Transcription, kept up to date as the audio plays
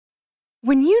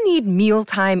When you need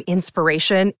mealtime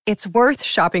inspiration, it's worth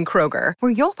shopping Kroger,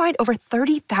 where you'll find over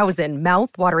 30,000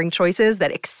 mouth-watering choices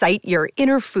that excite your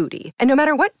inner foodie. And no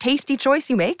matter what tasty choice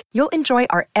you make, you'll enjoy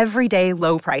our everyday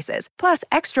low prices, plus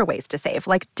extra ways to save,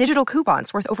 like digital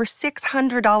coupons worth over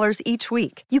 $600 each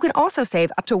week. You can also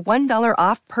save up to $1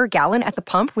 off per gallon at the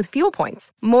pump with fuel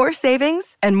points. More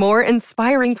savings and more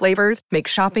inspiring flavors make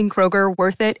shopping Kroger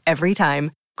worth it every time.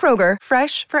 Kroger,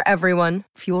 fresh for everyone.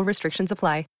 Fuel restrictions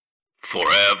apply.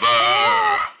 Forever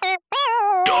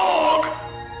Dog.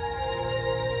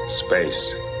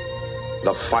 Space,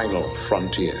 the final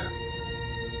frontier.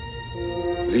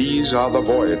 These are the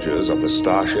voyages of the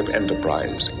Starship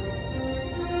Enterprise.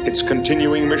 Its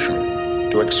continuing mission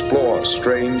to explore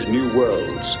strange new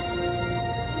worlds,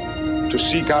 to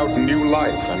seek out new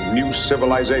life and new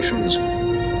civilizations,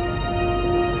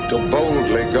 to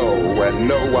boldly go where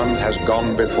no one has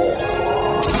gone before.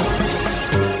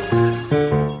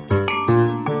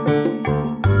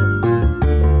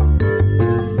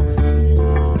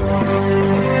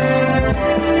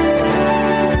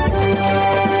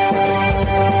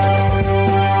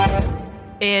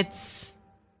 It's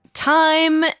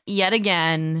time yet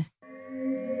again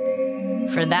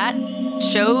for that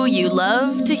show you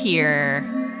love to hear.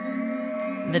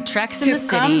 The Treks in the City.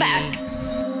 Come back.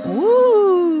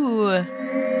 Woo!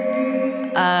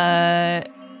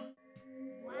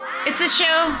 It's a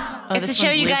show. It's a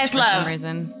show you guys love. For some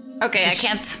reason. Okay,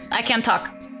 I can't talk.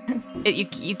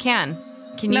 You can.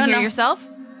 Can you hear yourself?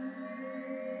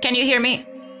 Can you hear me?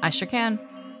 I sure can.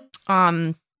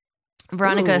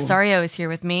 Veronica Asario is here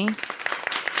with me.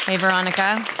 Hey,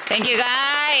 Veronica. Thank you,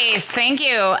 guys. Thank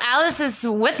you. Alice is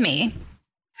with me.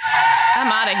 I'm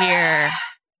out of here.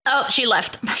 Oh, she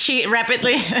left. She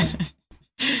rapidly.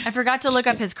 I forgot to look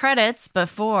up his credits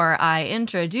before I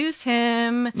introduce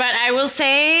him. But I will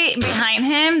say, behind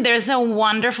him, there's a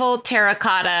wonderful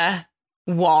terracotta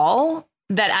wall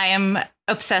that I am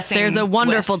obsessing There's a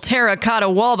wonderful terracotta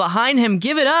wall behind him.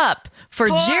 Give it up for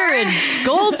Jared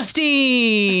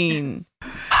Goldstein.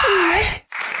 Hi.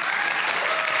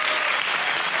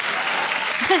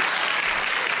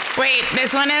 Wait,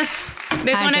 this one is.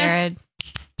 Hi, Jared.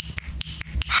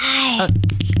 Hi.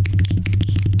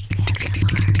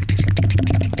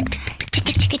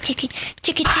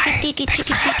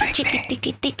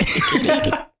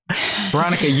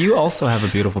 Veronica, you also have a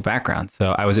beautiful background,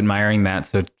 so I was admiring that.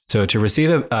 So to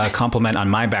receive a compliment on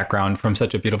my background from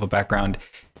such a beautiful background,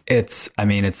 it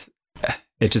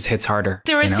just hits harder.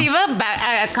 To receive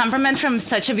a compliment from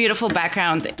such a beautiful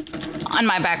background on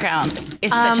my background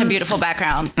is such a beautiful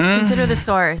background. Consider the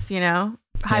source,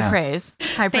 High praise.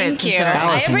 High praise. Thank you.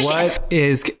 Alice,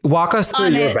 walk us through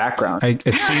your background.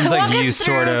 It seems like you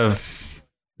sort of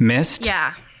missed.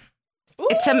 Yeah.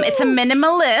 It's a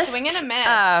minimalist. Swing and a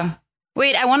miss.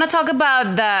 Wait, I want to talk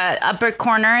about the upper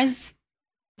corners.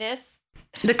 This?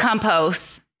 The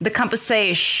composage. The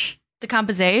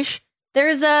composage.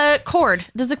 There's a cord.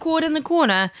 There's a cord in the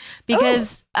corner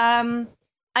because where's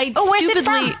it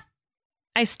from?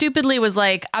 I stupidly was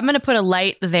like, I'm going to put a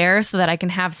light there so that I can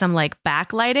have some like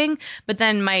backlighting. But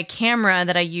then my camera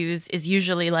that I use is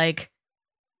usually like,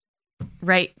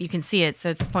 right, you can see it. So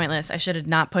it's pointless. I should have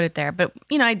not put it there. But,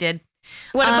 I did.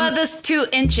 What about those 2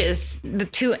 inches? The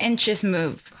 2 inches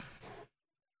move.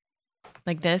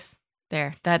 Like this?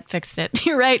 There, that fixed it.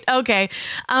 You're right. Okay.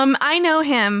 I know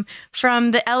him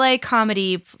from the LA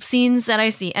comedy scenes that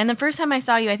I see. And the first time I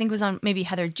saw you, I think was on maybe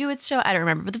Heather Jewett's show. I don't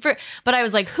remember. But I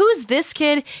was like, who's this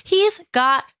kid? He's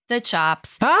got the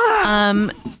chops.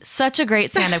 Such a great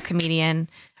stand-up comedian.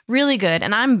 Really good.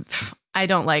 And I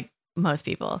don't like most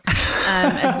people,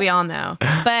 as we all know.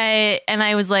 And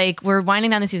I was like, we're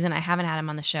winding down the season. I haven't had him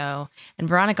on the show. And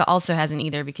Veronica also hasn't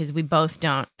either because we both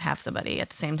don't have somebody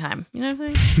at the same time. You know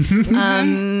what I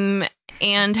mean?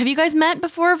 And have you guys met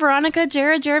before? Veronica,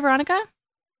 Jared, Veronica?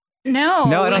 No,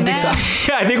 I don't think so.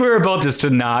 I think we were both just to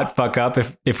not fuck up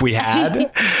if we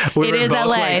had. It is LA,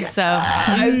 like, so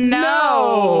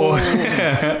no.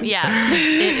 Yeah,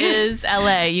 it is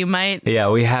LA. You might. Yeah,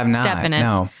 we have not. Step in it.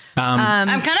 No.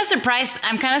 I'm kind of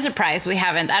surprised we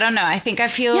haven't. I don't know. I think I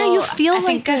feel. Yeah, you feel.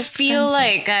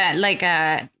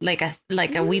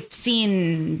 like we've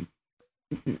seen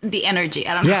the energy.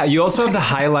 I don't know. Yeah, you also have the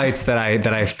highlights that I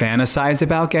fantasize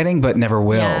about getting, but never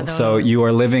will. Yeah, so you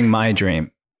are living my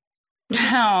dream.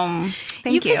 Thank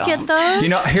you. You could get those.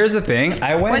 Here's the thing.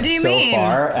 I went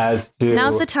far as to.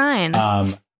 Now's the time.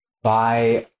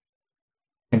 Buy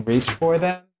and reach for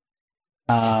them.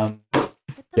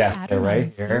 Yeah, they're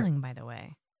right here. Ceiling, by the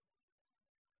way,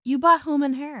 you bought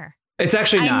human hair. It's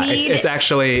actually not. It's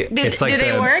actually it's like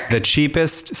the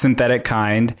cheapest synthetic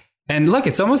kind. And look,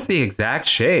 it's almost the exact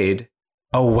shade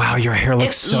Oh, wow. Your hair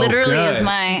looks so good. It literally is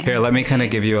my... Here, let me kind of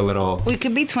give you a little... We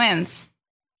could be twins.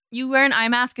 You wear an eye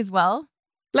mask as well?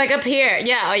 Like up here.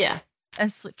 Yeah. Oh, yeah.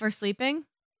 For sleeping?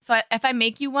 So if I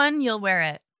make you one, you'll wear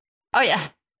it. Oh, yeah.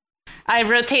 I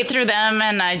rotate through them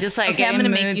and I just like... Okay, I'm going to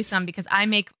make you some because I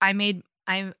need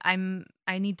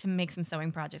to make some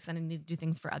sewing projects and I need to do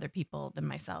things for other people than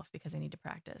myself because I need to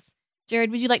practice.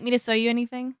 Jared, would you like me to sew you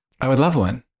anything? I would love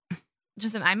one.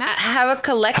 Just an eye mask? I have a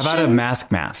collection. How about a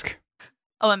mask?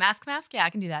 Oh, a mask? Yeah, I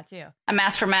can do that too. A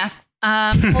mask for masks.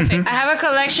 Full face. I have a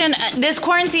collection. This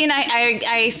quarantine,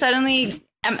 I suddenly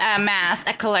amassed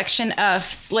a collection of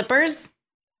slippers.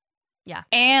 Yeah.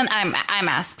 And eye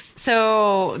masks.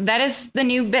 So that is the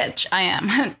new bitch I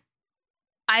am.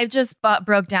 I just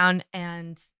broke down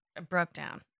and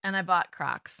I bought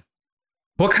Crocs.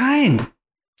 What kind?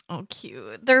 Oh,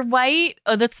 cute. They're white.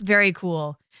 Oh, that's very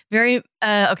cool. Very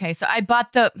okay. So I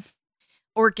bought the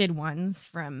orchid ones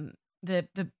from the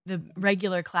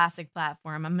regular classic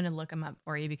platform. I'm gonna look them up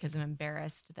for you because I'm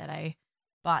embarrassed that I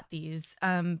bought these.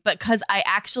 But because I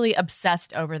actually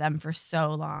obsessed over them for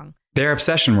so long. They're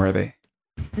obsession worthy.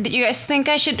 Do you guys think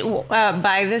I should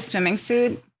buy this swimming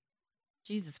suit?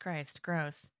 Jesus Christ,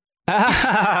 gross.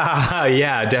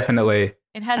 Yeah, definitely.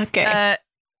 It has hair.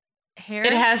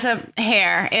 It has a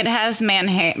hair. It has man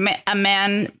hair, a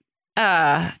man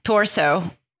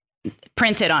torso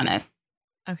printed on it.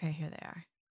 Okay, here they are.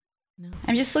 No.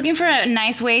 I'm just looking for a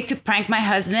nice way to prank my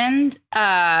husband.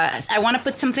 I want to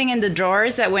put something in the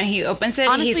drawers that when he opens it,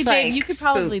 honestly, he's babe, like you could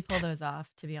spooked. probably pull those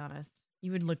off. To be honest,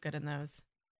 you would look good in those.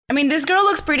 I mean, this girl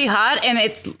looks pretty hot, and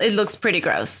it looks pretty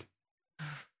gross.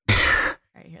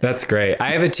 Right, that's great.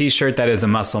 I have a T-shirt that is a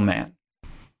muscle man,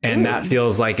 and that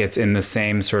feels like it's in the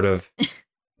same sort of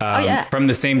from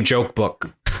the same joke book.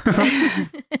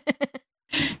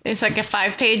 It's like a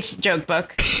 5-page joke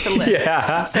book. It's a list.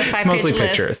 Yeah, it's a 5-page mostly list.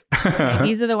 pictures. Okay,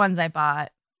 these are the ones I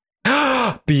bought.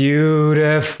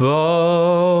 Beautiful.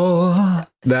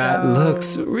 That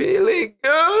looks really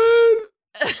good.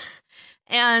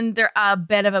 And they're a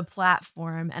bit of a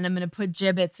platform, and I'm going to put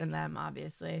gibbets in them,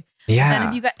 obviously. Yeah.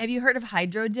 Then have you heard of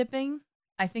hydro dipping?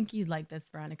 I think you'd like this,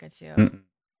 Veronica, too. Mm-mm.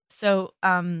 So,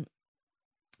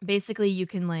 basically, you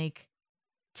can like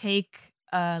take.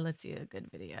 Let's see a good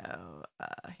video.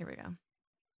 Here we go.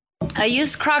 I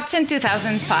used Crocs in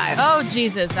 2005. Oh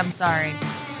Jesus, I'm sorry.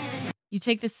 You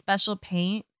take this special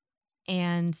paint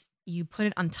and you put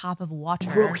it on top of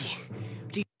water,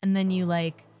 and then you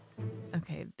like.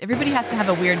 Okay, everybody has to have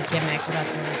a weird gimmick about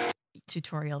their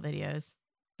tutorial videos.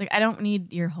 Like, I don't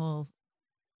need your whole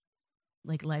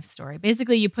like life story.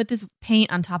 Basically, you put this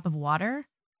paint on top of water.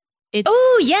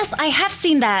 Oh, yes, I have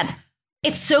seen that.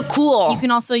 It's so cool. You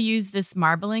can also use this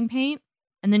marbling paint,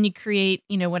 and then you create,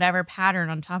 whatever pattern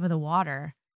on top of the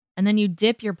water, and then you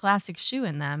dip your plastic shoe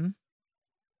in them,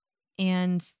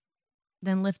 and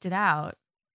then lift it out.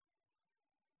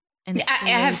 And I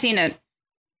have seen it.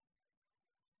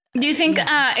 Do you think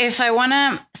if I want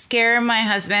to scare my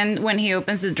husband when he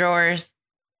opens the drawers,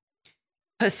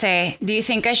 Jose, do you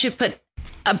think I should put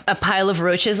a pile of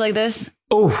roaches like this?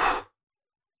 Oh,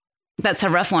 that's a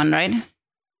rough one, right?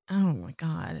 Oh my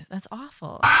God, that's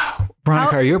awful.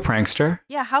 Veronica, are you a prankster?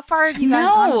 Yeah, how far have you guys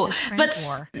gone with this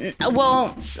prank war?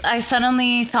 Well, I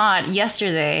suddenly thought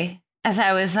yesterday, as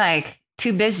I was like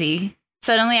too busy,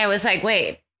 suddenly I was like,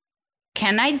 wait,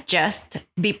 can I just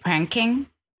be pranking?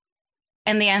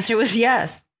 And the answer was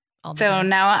yes. So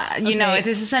now,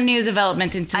 this is a new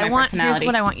development into my personality. Here's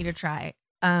what I want you to try.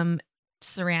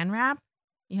 Saran wrap.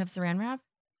 You have saran wrap?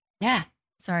 Yeah.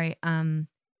 Sorry.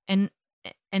 Envolvedor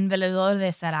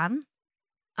de saran.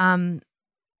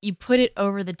 You put it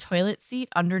over the toilet seat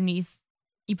underneath.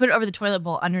 You put it over the toilet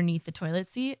bowl underneath the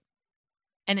toilet seat.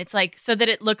 And it's like, so that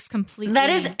it looks completely.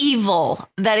 That is evil.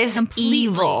 That is completely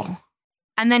evil.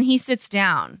 And then he sits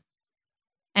down.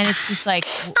 And it's just like.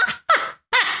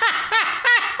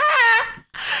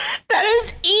 That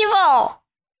is evil.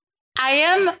 I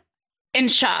am in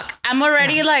shock. I'm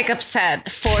already upset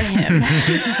for him.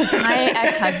 My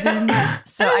ex-husband,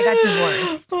 so I got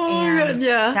divorced. And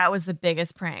that was the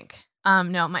biggest prank.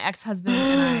 No, my ex-husband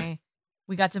and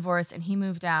we got divorced and he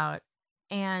moved out.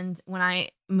 And when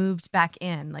I moved back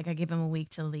in, I gave him a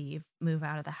week to move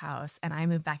out of the house, and I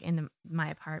moved back into my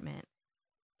apartment.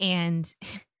 And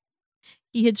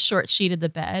he had short sheeted the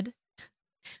bed,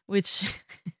 which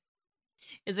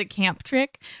is a camp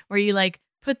trick where you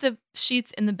put the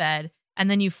sheets in the bed and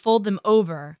then you fold them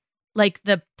over.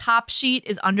 The top sheet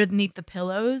is underneath the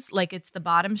pillows, it's the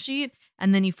bottom sheet,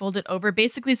 and then you fold it over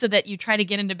basically so that you try to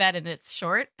get into bed and it's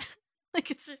short.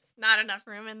 It's just not enough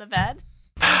room in the bed.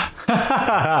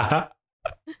 I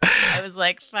was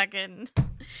fucking,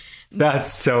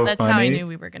 That's so That's funny. how I knew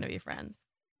we were going to be friends.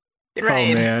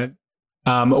 Right. Oh man.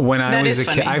 When I That was is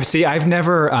a kid, funny. I've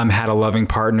never had a loving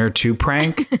partner to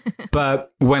prank,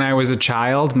 but when I was a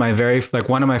child,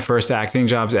 one of my first acting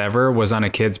jobs ever was on a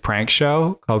kids prank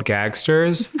show called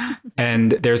Gagsters,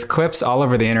 and there's clips all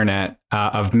over the internet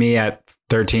of me at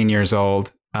 13 years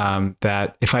old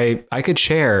that if I could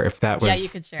share if that Yeah, was you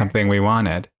could share. something we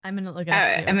wanted. I'm going to look it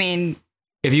up too. I mean,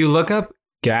 If you look up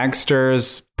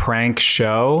Gagsters prank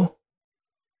show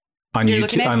on You're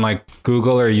looking YouTube, at- on like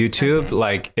Google or YouTube, Okay.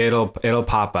 like it'll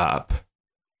pop up.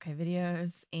 Okay,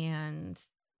 videos and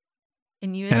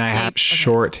you And I have escaped- okay,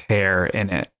 short hair in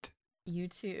it.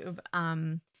 YouTube,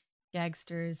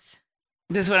 Gagsters.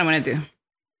 this is what I'm going to do.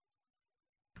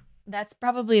 That's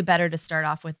probably better to start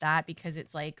off with that because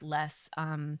it's like less.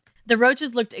 The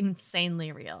roaches looked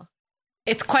insanely real.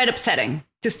 It's quite upsetting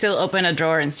to still open a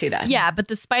drawer and see that. Yeah, but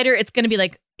the spider, it's going to be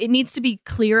like, it needs to be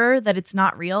clearer that it's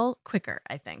not real quicker,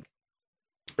 I think.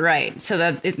 Right. So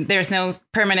that there's no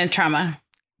permanent trauma.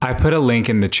 Mm-hmm. I put a link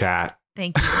in the chat.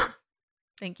 Thank you.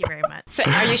 Thank you very much. So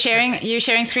are you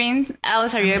sharing screen?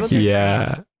 Alice, are you able to?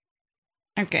 Yeah.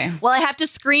 Okay. Well, I have to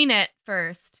screen it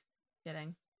first.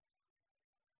 Kidding.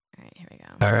 All right, here we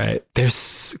go. All right.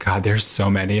 There's so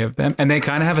many of them. And they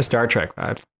kind of have a Star Trek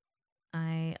vibes.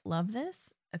 I love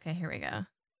this. Okay, here we go.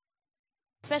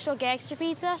 Special Gagster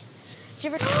pizza. Did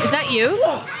you ever... Is that you?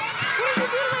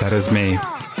 That is me.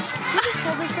 Can you just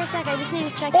hold this for a sec? I just need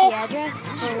to check the address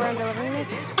for where I'm delivering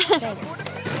this. Thanks.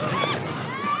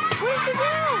 What did you do?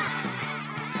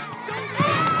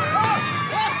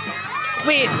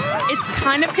 Wait, it's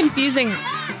kind of confusing.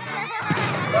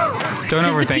 Don't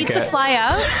Does the overthink pizza it. fly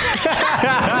out?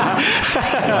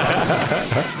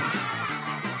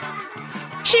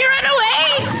 She ran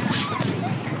away.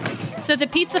 So the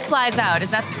pizza flies out. Is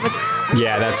that what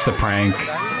Yeah, that's the prank.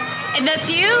 And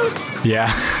that's you? Yeah.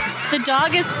 the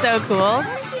dog is so cool.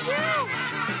 What did you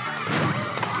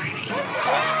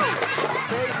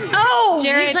do? Oh,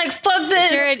 Jared- he's like, fuck this.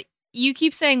 Jared, you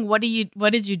keep saying what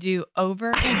did you do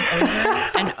over and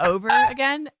over and over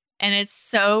again? And it's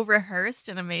so rehearsed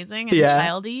and amazing and Yeah.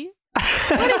 childy.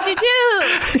 What did you do?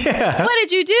 Yeah. What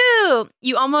did you do?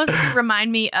 You almost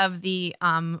remind me of the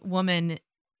woman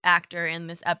actor in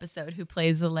this episode who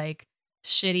plays the like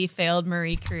shitty failed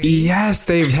Marie Curie. Yes,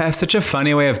 they have such a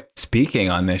funny way of speaking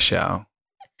on this show.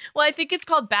 Well, I think it's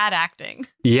called bad acting.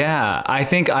 Yeah, I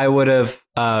think I would have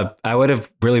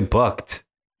really booked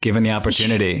given the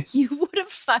opportunity. You would have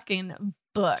fucking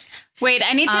booked. Wait,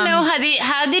 I need to know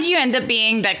how did you end up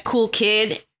being that cool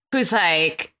kid who's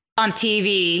like on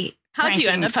TV? How'd you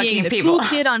end up pranking being the people? cool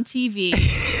kid on TV?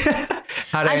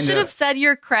 How did I end should up- have said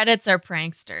your credits are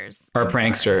pranksters. Or I'm sorry.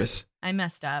 pranksters. I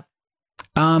messed up.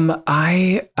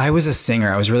 I was a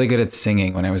singer. I was really good at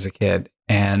singing when I was a kid,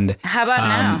 and How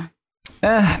about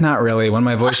now? not really. When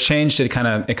my voice changed, it kind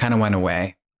of went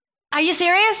away. Are you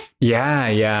serious? Yeah,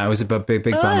 it was a big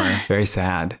bummer. Very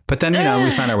sad. But then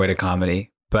we found our way to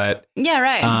comedy. But Yeah,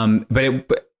 right.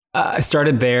 I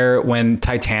started there when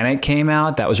Titanic came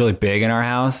out. That was really big in our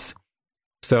house.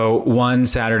 So one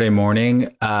Saturday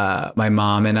morning, my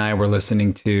mom and I were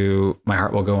listening to My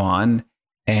Heart Will Go On,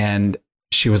 and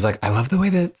she was like, "I love the way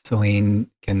that Celine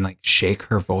can like shake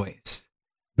her voice,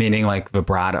 meaning like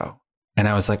vibrato." And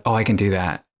I was like, "Oh, I can do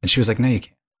that." And she was like, "No, you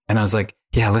can't." And I was like,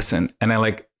 "Yeah, listen." And I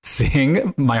like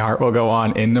sing My Heart Will Go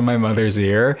On into my mother's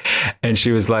ear, and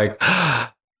she was like,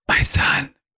 "My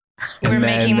son." We're And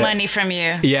making then- money from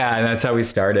you. Yeah, and that's how we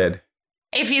started.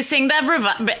 If you sing that,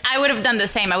 I would have done the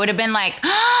same. I would have been like,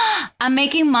 I'm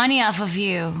making money off of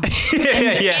you.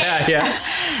 yeah.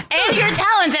 And you're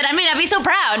talented. I mean, I'd be so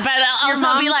proud, but I'll Your also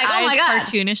mom's be like, oh my eyes God.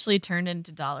 cartoonishly turned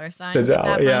into dollar signs The at that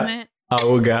dollar, yeah. moment.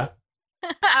 Auga.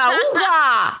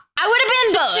 I would have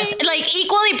been Cha-ching. both. Like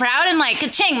equally proud and like,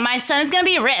 ka-ching, my son is going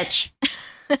to be rich.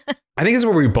 I think this is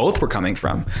where we both were coming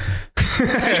from.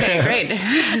 Okay, great.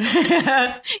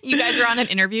 You guys are on an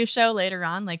interview show later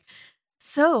on, like,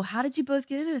 so how did you both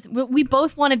get into it? Well, we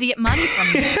both wanted to get money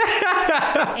from you.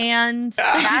 And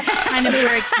that's kind of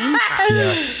where it came from.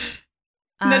 Yeah.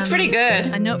 That's pretty good.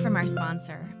 A note from our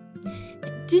sponsor.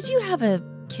 Did you have a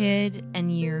kid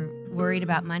and you're worried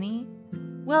about money?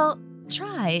 Well,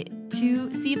 try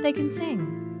to see if they can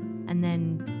sing and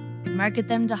then market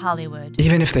them to Hollywood.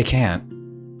 Even if they can't.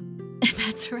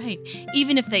 That's right.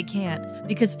 Even if they can't.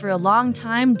 Because for a long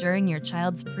time during your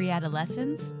child's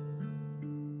pre-adolescence,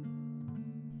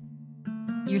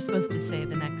 you're supposed to say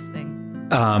the next thing.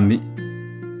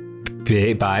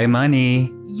 Buy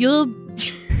money.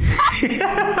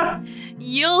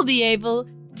 You'll be able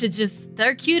to just,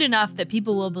 they're cute enough that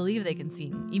people will believe they can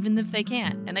sing, even if they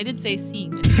can't. And I did say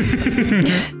sing.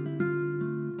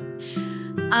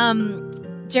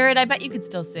 Jared, I bet you could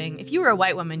still sing. If you were a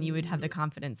white woman, you would have the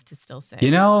confidence to still sing.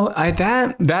 You know,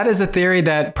 that is a theory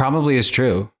that probably is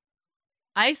true.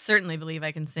 I certainly believe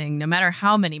I can sing, no matter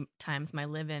how many times my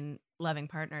live-in loving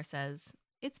partner says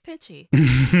it's pitchy.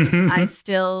 I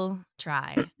still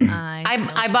try.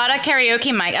 I bought a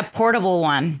karaoke mic, a portable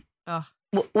one,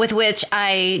 with which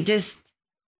I just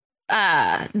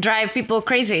drive people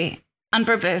crazy on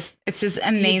purpose. It's just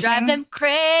amazing. Do you drive them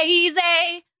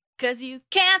crazy because you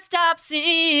can't stop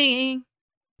singing?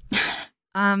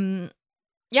 Yeah.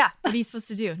 What are you supposed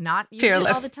to do? Not use it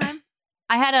all the time?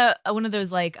 I had a one of those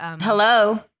like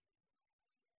hello.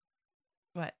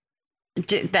 What?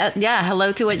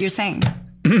 Hello to what you're saying.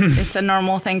 It's a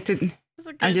normal thing to.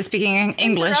 I'm just speaking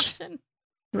English.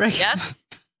 Right. Yes.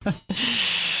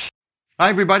 Hi,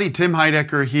 everybody. Tim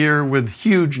Heidecker here with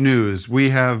huge news.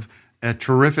 We have a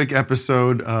terrific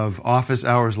episode of Office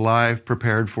Hours Live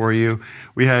prepared for you.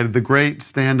 We had the great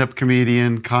stand-up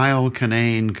comedian Kyle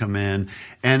Kinane come in,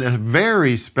 and a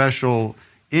very special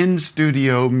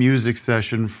in-studio music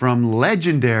session from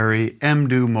legendary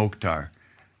Mdou Moctar.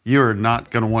 You're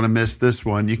not going to want to miss this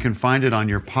one. You can find it on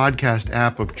your podcast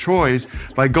app of choice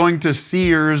by going to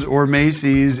Sears or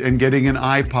Macy's and getting an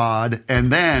iPod,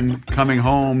 and then coming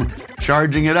home,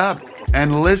 charging it up,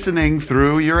 and listening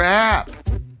through your app.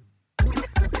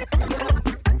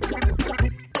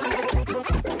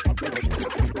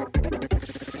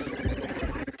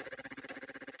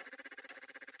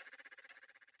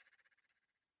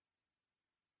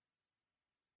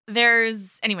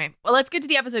 Anyway, well, let's get to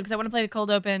the episode because I want to play the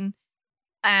cold open.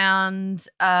 And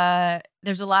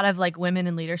there's a lot of like women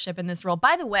in leadership in this role.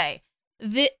 By the way,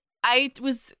 I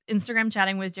was Instagram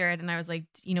chatting with Jared and I was like,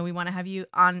 you know, we want to have you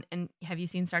on, and have you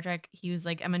seen Star Trek? He was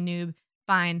like, I'm a noob.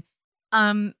 Fine.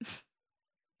 And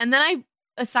then I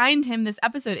assigned him this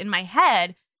episode in my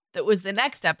head that was the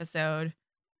next episode,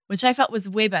 which I felt was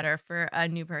way better for a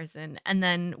new person. And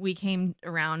then we came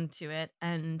around to it,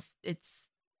 and it's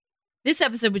this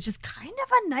episode, which is kind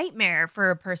of a nightmare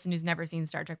for a person who's never seen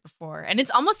Star Trek before. And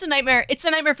it's almost a nightmare. It's a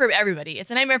nightmare for everybody.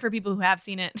 It's a nightmare for people who have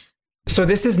seen it. So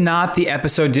this is not the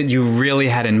episode that you really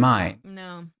had in mind.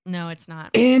 No, it's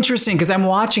not. Interesting, because I'm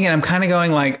watching it. I'm kind of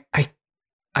going like,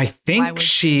 I think why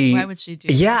would she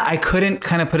do Yeah, I couldn't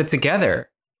kind of put it together.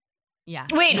 Yeah.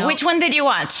 Wait, which one did you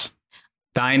watch?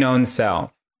 Thine Own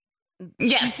Self.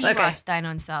 Yes, She watched Thine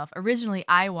Own Self. Originally,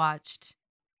 I watched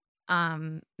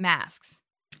Masks.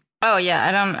 Oh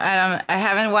yeah, I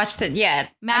haven't watched it yet.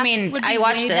 Masks I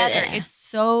watched it.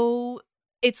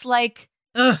 It's like,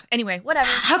 ugh. Anyway, whatever.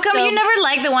 How come you never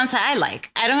like the ones that I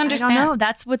like? I don't understand. I don't know.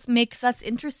 That's what makes us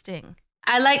interesting.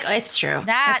 It's true.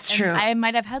 That's true. I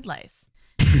might have head lice.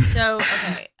 So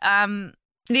okay.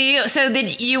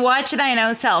 Did you watch Thine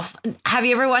Own Self? Have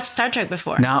you ever watched Star Trek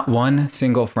before? Not one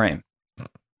single frame.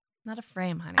 Not a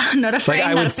frame, honey. Not a frame. Like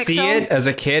I would see it as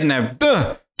a kid, and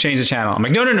I change the channel. I'm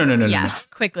like, no. Yeah,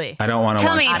 quickly. I don't want to.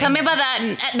 Tell me about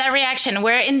that reaction.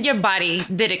 Where in your body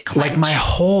did it clench? Like my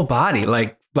whole body,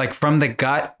 like from the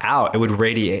gut out, it would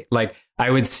radiate. Like I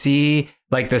would see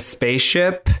like the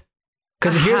spaceship,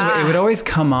 because here's what it would always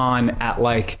come on at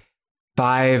like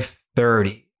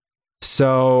 5:30.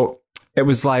 So it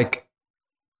was like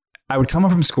I would come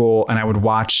home from school and I would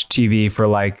watch TV for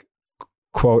like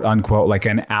quote unquote like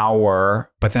an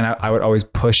hour, but then I would always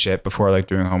push it before like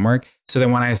doing homework. So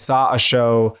then when I saw a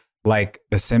show like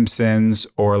The Simpsons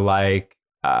or like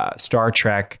Star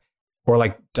Trek or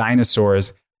like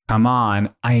dinosaurs come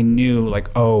on, I knew like,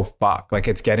 oh fuck, like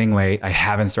it's getting late. I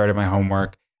haven't started my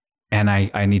homework and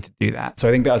I need to do that. So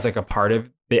I think that was like a part of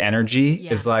the energy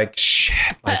is like, shit.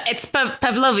 Like, but it's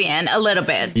Pavlovian a little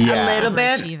bit. Yeah. A little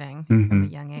bit. Achieving from a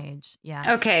young age.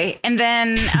 Yeah. Okay. And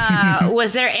then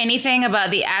was there anything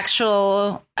about the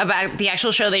actual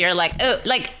show that you're like, oh,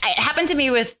 like it happened to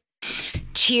me with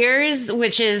Cheers,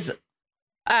 which is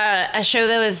a show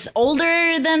that was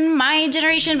older than my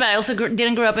generation, but I also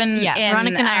didn't grow up in. Yeah,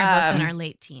 Veronica and I are both in our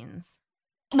late teens.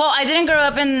 Well, I didn't grow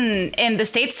up in the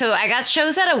States, so I got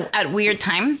shows at weird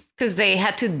times because they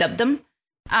had to dub them.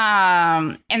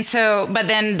 And so, but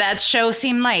then that show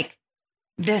seemed like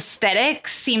the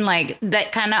aesthetics seemed like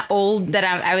that kind of old that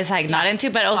I was like not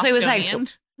into, but also it was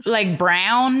like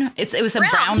brown. It was a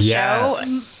brown show.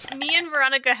 Me and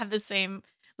Veronica have the same.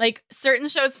 Like certain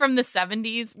shows from the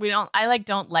 70s, I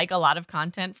don't like a lot of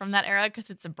content from that era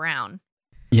because it's a brown.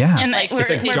 Yeah. And like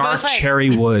it's like dark cherry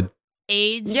wood.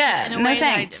 Aged. Yeah. In a no way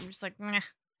thanks. I'm just like, meh.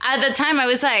 At the time I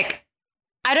was like,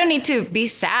 I don't need to be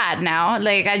sad now.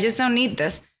 Like I just don't need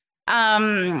this.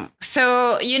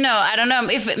 So, you know, I don't know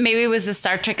if maybe it was the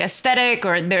Star Trek aesthetic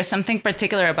or there's something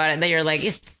particular about it that you're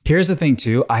like, Here's the thing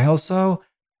too. I also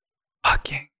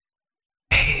fucking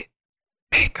hate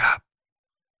makeup.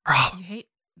 Bro. You hate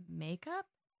makeup?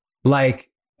 Like,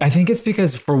 I think it's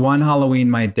because for one Halloween,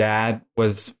 my dad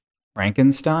was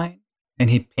Frankenstein and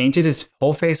he painted his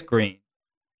whole face green.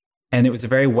 And it was a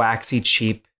very waxy,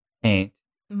 cheap paint.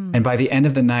 And by the end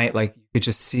of the night, like you could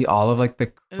just see all of like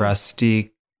the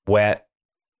crusty, wet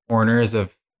corners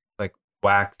of like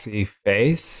waxy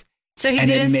face. So he and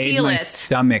didn't it made seal my it.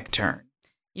 stomach turn.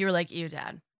 You were like, ew,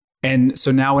 Dad. And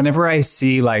so now whenever I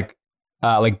see like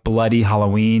bloody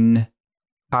Halloween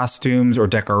costumes or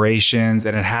decorations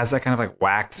and it has that kind of like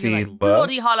waxy You're like, look.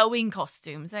 bloody Halloween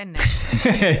costumes, isn't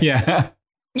it? Yeah.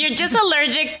 You're just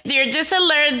allergic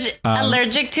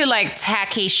allergic to like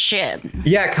tacky shit.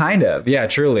 Yeah, kind of. Yeah,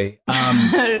 truly.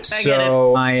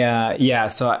 So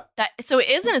So it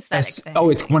is an aesthetic thing. Oh,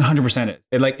 it's 100%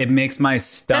 it makes my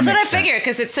stomach. That's what I turn. figured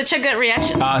because it's such a good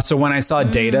reaction. So when I saw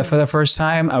Data for the first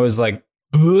time, I was like,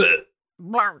 Yes.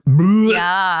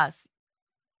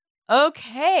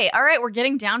 Okay. All right. We're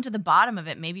getting down to the bottom of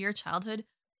it. Maybe your childhood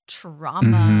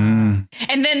trauma.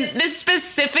 And then this is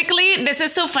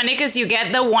so funny because you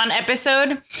get the one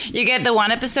episode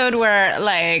where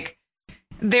like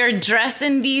they're dressed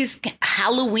in these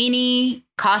Halloween-y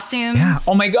costumes. Yeah.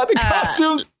 Oh my God, the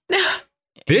costumes.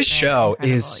 This show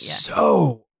is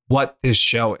so what this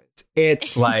show is.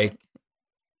 It's like,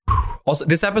 also,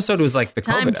 this episode was like the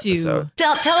Time COVID to episode.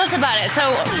 Tell us about it.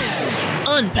 So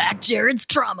unpack Jared's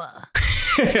trauma.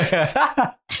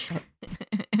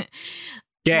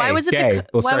 Gay, Why was it gay. the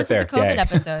We'll why start was there. it the COVID Gay.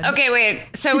 episode? okay, wait.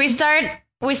 So we start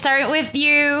with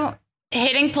you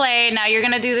hitting play. Now you're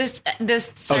gonna do this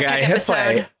Star Okay, Trek I hit episode.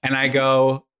 play and I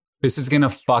go, this is gonna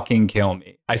fucking kill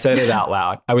me. I said it out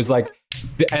loud. I was like,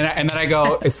 and then I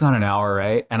go, it's not an hour,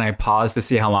 right? And I pause to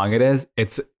see how long it is.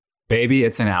 It's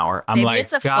an hour. I'm Maybe like,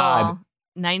 it's a God, full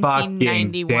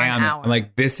 1991 damn it. hour. I'm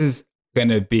like, this is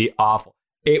gonna be awful.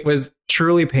 It was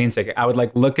truly painstaking. I would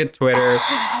like look at Twitter,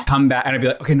 come back, and I'd be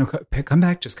like, okay, no, come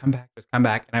back, just come back.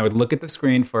 And I would look at the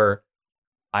screen for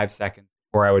 5 seconds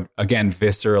before I would again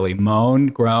viscerally moan,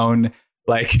 groan,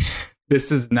 like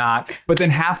this is not. But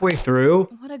then halfway through,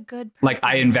 What a good person. like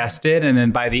I invested, and then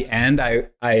by the end, I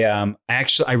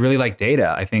really like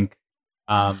Data. I think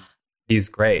he's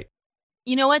great.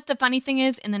 You know what the funny thing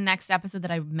is? In the next episode that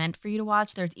I meant for you to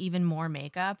watch, there's even more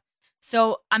makeup.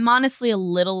 So I'm honestly a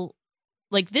little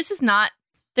like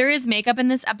there is makeup in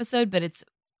this episode, but it's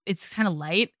kind of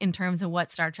light in terms of what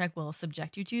Star Trek will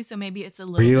subject you to. So maybe it's a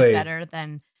little Really? bit better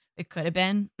than it could have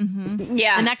been. Mm-hmm.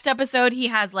 Yeah. The next episode, he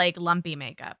has like lumpy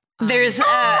makeup. There's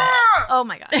oh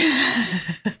my God.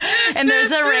 and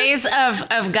there's a race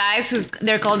of guys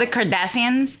they're called the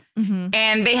Cardassians,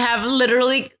 and they have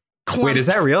literally clumps. Wait, is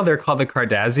that real? They're called the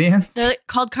Cardassians? They're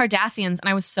called Cardassians, and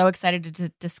I was so excited to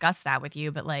discuss that with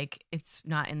you, but like it's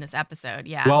not in this episode.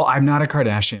 Yeah. Well, I'm not a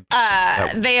Kardashian.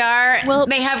 They are. Well-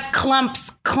 they have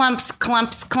clumps.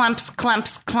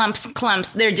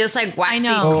 They're just like I waxy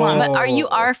know. clumps. But you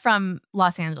are from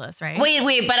Los Angeles, right?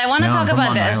 Wait, but I want to No, talk I'm from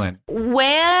about Long this. Island.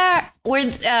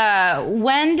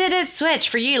 When did it switch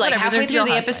for you? Like Whatever, halfway there's through Real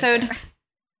the Housewives episode?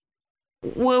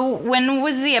 there. Well, when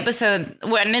was the episode?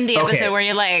 When in the Okay. episode where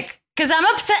you're like, because I'm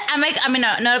upset.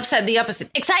 Not upset. The opposite.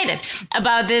 Excited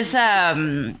about this.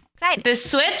 This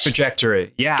switch.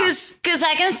 Trajectory. Yeah. Because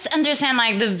I can understand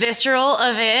like the visceral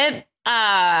of it.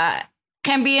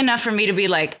 Can be enough for me to be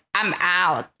like, I'm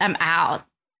out.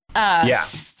 Yeah.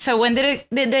 So when did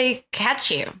they catch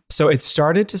you? So it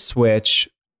started to switch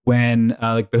when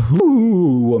like the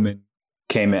Who woman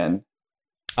came in.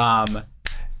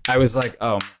 I was like,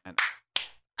 oh man.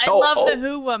 I love the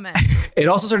Who woman. It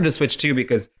also started to switch too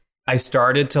because I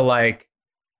started to like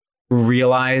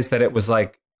realize that it was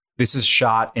like this is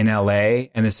shot in LA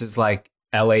and this is like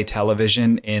LA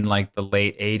television in like the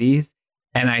late 80s.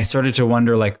 And I started to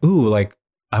wonder like, ooh, like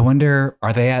I wonder,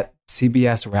 are they at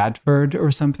CBS Radford or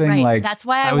something? Right. Like That's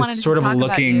why I was wanted to sort of talk about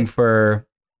looking you. for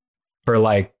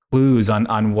like clues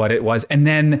on what it was. And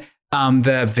then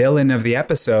the villain of the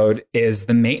episode is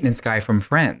the maintenance guy from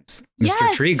Friends, Mr.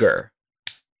 Yes. Trieger.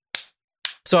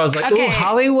 So I was like, Okay. "Ooh,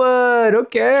 Hollywood,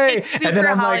 okay." It's super and then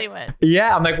I'm Hollywood. like,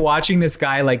 yeah, I'm like watching this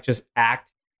guy like just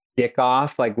act dick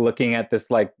off, like looking at this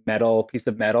like piece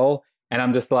of metal, and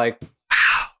I'm just like,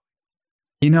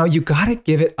 wow, you got to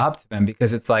give it up to them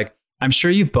because it's like I'm sure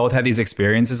you both had these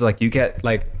experiences. Like you get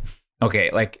like,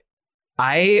 okay, like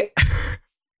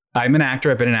I'm an actor.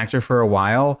 I've been an actor for a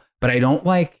while, but I'm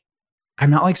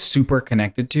not like super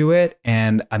connected to it,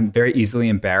 and I'm very easily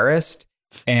embarrassed.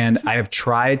 And I have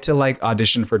tried to like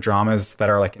audition for dramas that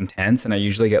are like intense, and I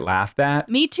usually get laughed at.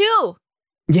 Me too.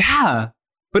 Yeah,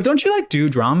 but don't you like do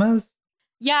dramas?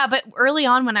 Yeah, but early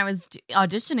on when I was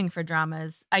auditioning for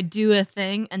dramas, I'd do a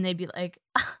thing and they'd be like,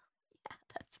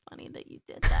 funny that you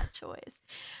did that choice.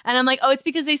 And I'm like, oh, it's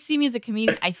because they see me as a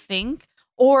comedian, I think.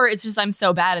 Or it's just I'm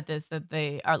so bad at this that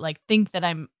they are like think that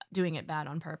I'm doing it bad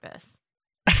on purpose.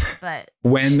 But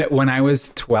when I was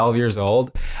 12 years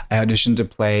old, I auditioned to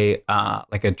play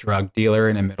like a drug dealer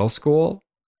in a middle school.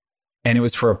 And it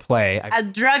was for a play. A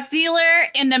drug dealer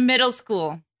in the middle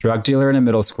school. Drug dealer in a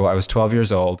middle school. I was 12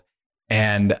 years old.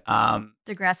 And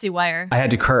Degrassi Wire. I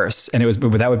had to curse. And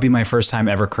that would be my first time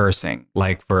ever cursing,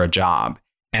 like for a job.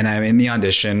 And I'm in the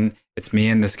audition. It's me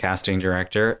and this casting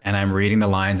director. And I'm reading the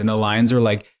lines. And the lines are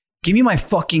like, give me my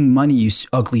fucking money, you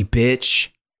ugly bitch.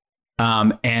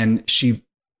 And she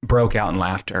broke out in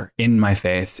laughter in my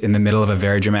face in the middle of a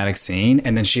very dramatic scene.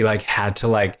 And then she like had to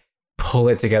like pull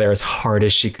it together as hard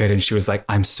as she could. And she was like,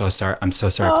 I'm so sorry. I'm so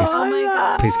sorry. Please,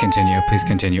 please continue. Please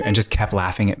continue. And just kept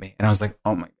laughing at me. And I was like,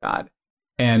 oh my God.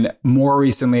 And more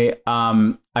recently,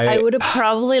 I would have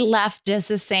probably laughed just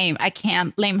the same. I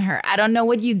can't blame her. I don't know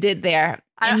what you did there.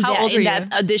 How old were you?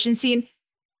 That audition scene?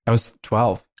 I was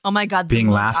 12. Oh my God. Being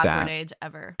the most laughed awkward at. age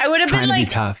ever. I would have Trying been to be like,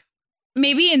 tough.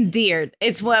 maybe endeared.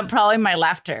 It's what probably my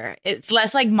laughter. It's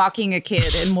less like mocking a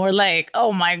kid and more like,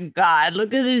 oh my God,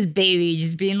 look at this baby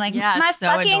just being like, Yeah, my so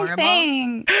fucking adorable.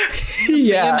 thing.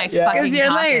 Yeah. my yeah. fucking 'Cause you're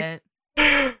pocket.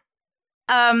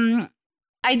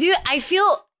 I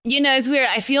feel, it's weird.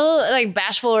 I feel like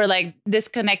bashful or like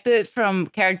disconnected from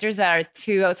characters that are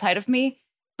too outside of me.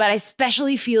 But I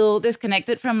especially feel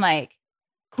disconnected from like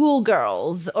cool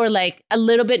girls or like a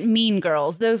little bit mean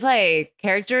girls. Those like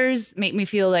characters make me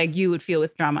feel like you would feel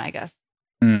with drama, I guess.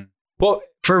 Well,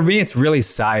 for me, it's really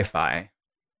sci-fi.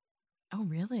 Oh,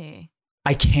 really?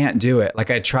 I can't do it. Like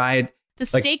I tried. The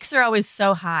Like- stakes are always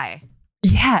so high.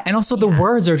 Yeah. And also the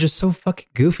words are just so fucking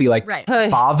goofy. Like, Right.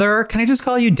 father, can I just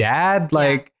call you dad?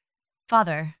 Like,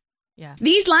 Father. Yeah.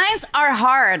 These lines are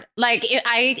hard. Like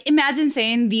I imagine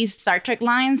saying these Star Trek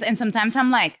lines, and sometimes I'm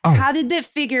like, Oh. how did they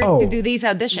figure Oh. to do these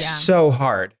auditions? so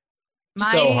hard.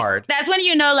 So hard. That's when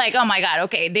you know, like, oh my God,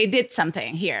 okay, they did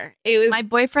something here. It was My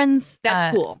boyfriend's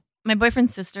that's cool. My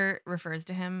boyfriend's sister refers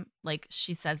to him like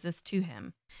she says this to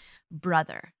him,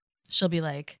 brother. She'll be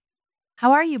like,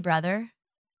 "How are you, brother?"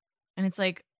 And it's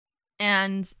like,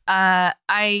 and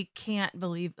I can't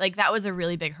believe like that was a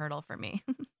really big hurdle for me.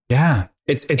 Yeah.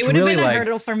 It's It would have really been a like,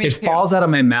 hurdle for me it too. falls out of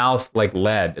my mouth like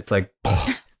lead. It's like,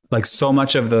 like so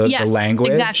much of the Yes,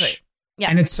 language. exactly. Yeah.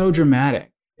 And it's so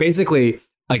dramatic. Basically,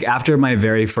 like after my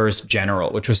very first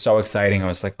general, which was so exciting, I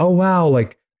was like, oh, wow,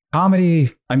 like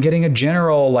comedy, I'm getting a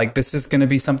general. Like, this is going to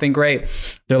be something great.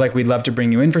 They're like, we'd love to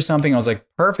bring you in for something. I was like,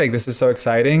 perfect. This is so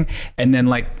exciting. And then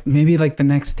like maybe like the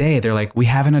next day, they're like, we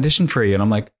have an audition for you. And I'm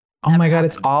like, oh my God,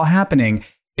 it's all happening.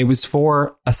 It was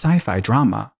for a sci-fi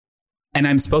drama. And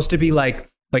I'm supposed to be like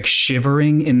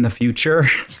shivering in the future.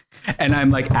 And I'm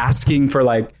like asking for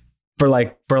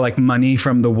money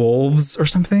from the wolves or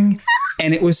something.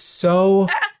 And it was so,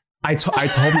 I told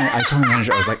my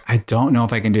manager, I was like, I don't know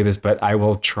if I can do this, but I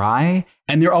will try.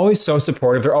 And they're always so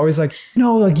supportive. They're always like,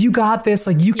 no, like you got this.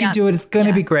 Like you can do it. It's going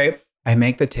to be great. I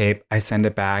make the tape. I send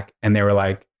it back. And they were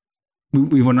like,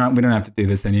 we don't have to do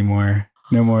this anymore.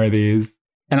 No more of these.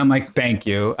 And I'm like, thank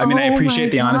you. I mean, I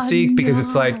appreciate the honesty because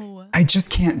it's like, I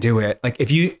just can't do it. Like if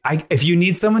you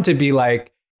need someone to be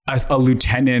like a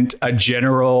lieutenant, a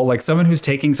general, like someone who's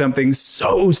taking something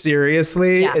so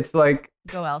seriously, it's like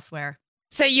Go elsewhere.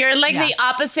 So you're like the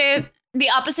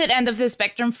opposite end of the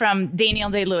spectrum from Daniel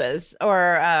Day-Lewis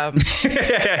or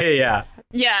yeah.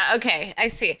 Yeah, okay, I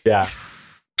see. Yeah.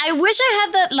 I wish I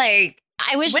had that like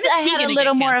I wish When that is I he had a gonna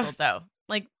little get more canceled, of though?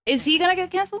 Like, is he gonna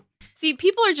get canceled? see,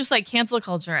 people are just like cancel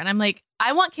culture, and I'm like,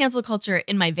 I want cancel culture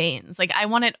in my veins. Like, I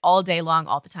want it all day long,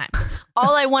 all the time.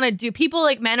 All I want to do, people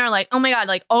like men are like, oh my God,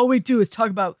 like all we do is talk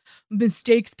about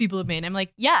mistakes people have made. I'm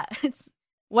like, yeah, it's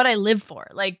what I live for.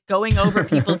 Like going over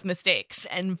people's mistakes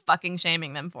and fucking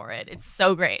shaming them for it. It's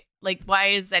so great. Like, why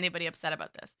is anybody upset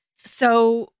about this?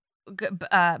 So,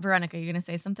 Veronica, you're gonna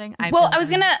say something? I was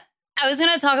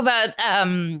gonna talk about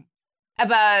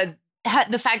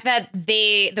the fact that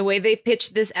the way they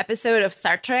pitched this episode of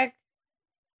Star Trek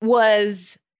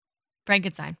was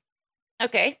Frankenstein.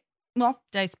 okay. Well,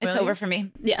 Did I spoil it's you? over for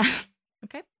me. Yeah.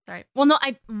 Okay, sorry. Well, no,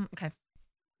 okay.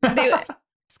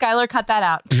 Skylar, cut that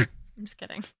out. I'm just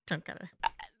kidding. Don't cut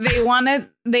it.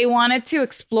 They wanted to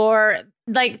explore,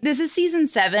 like, this is season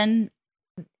 7.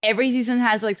 Every season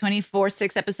has like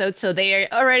 6 episodes, so they are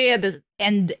already at the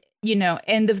end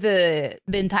of the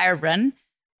entire run.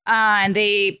 And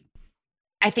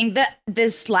I think that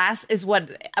this last is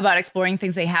about exploring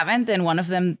things they haven't, and one of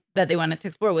them that they wanted to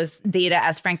explore was Data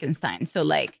as Frankenstein. So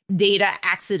like Data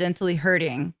accidentally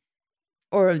hurting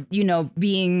or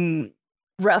being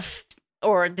rough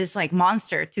or this like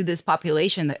monster to this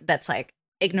population that's like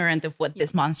ignorant of what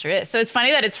this monster is. So it's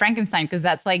funny that it's Frankenstein because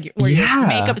that's like where your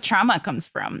makeup trauma comes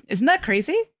from. Isn't that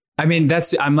crazy? I mean,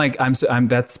 that's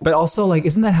but also like,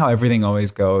 isn't that how everything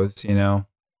always goes? You know,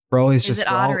 we're always Is just, it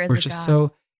odd or is we're it just God?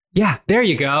 so, yeah, there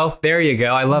you go.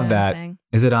 I love that.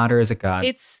 Is it odd or is it God?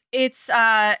 It's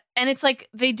and it's like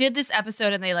they did this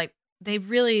episode and they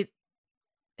really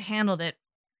handled it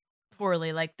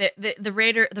poorly. Like the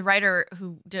writer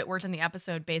who worked on the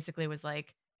episode basically was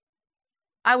like,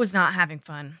 I was not having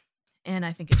fun. And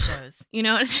I think it shows, you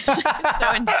know, it's just like,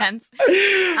 so intense.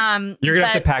 You're going to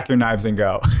have to pack your knives and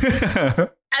go.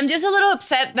 I'm just a little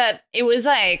upset that it was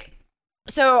like,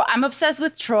 so I'm obsessed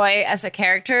with Troy as a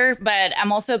character, but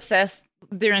I'm also obsessed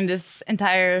during this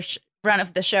entire run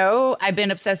of the show. I've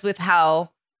been obsessed with how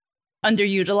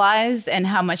underutilized and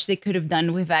how much they could have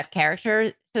done with that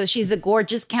character. So she's a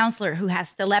gorgeous counselor who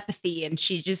has telepathy and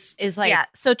she just is like, yeah.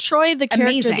 So Troy, the character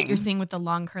amazing. that you're seeing with the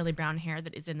long curly brown hair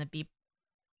that is in the B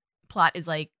plot is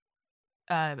like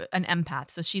an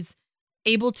empath. So she's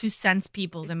able to sense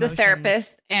people's emotions. The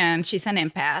therapist, and she's an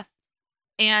empath.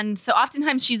 And so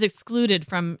oftentimes she's excluded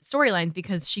from storylines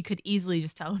because she could easily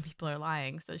just tell when people are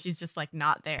lying. So she's just like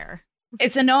not there.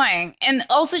 It's annoying. And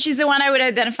also she's the one I would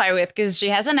identify with because she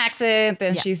has an accent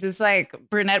and she's this like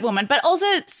brunette woman. But also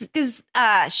it's because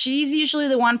she's usually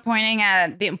the one pointing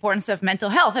at the importance of mental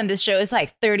health. And this show is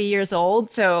like 30 years old.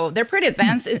 So they're pretty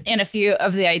advanced in a few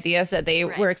of the ideas that they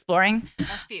were exploring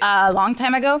a long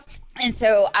time ago. And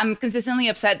so I'm consistently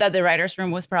upset that the writer's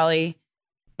room was probably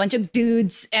bunch of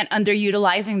dudes and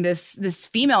underutilizing this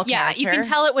female character. Yeah, you can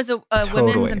tell it was a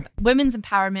Totally. women's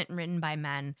empowerment written by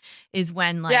men is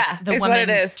when like the it's woman what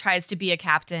it is. tries to be a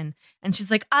captain and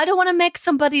she's like, I don't want to make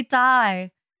somebody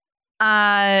die.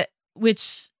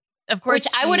 Which of course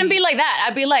I wouldn't be like that.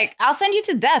 I'd be like, I'll send you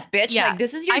to death, bitch. Yeah. Like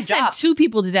this is your I job. sent 2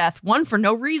 people to death, one for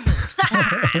no reason.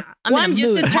 I'm One in a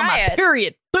just mood. to I'm on try my it.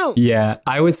 Period. Boom. Yeah,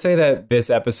 I would say that this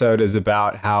episode is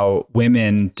about how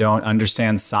women don't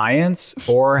understand science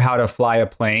or how to fly a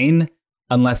plane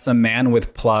unless some man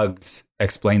with plugs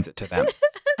explains it to them.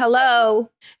 Hello.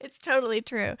 It's totally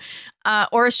true.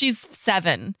 Or she's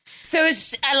 7 So I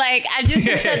just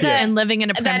said that and living in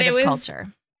a that primitive it was- culture.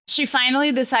 she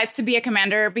finally decides to be a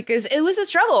commander because it was a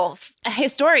struggle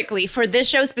historically for this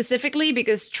show specifically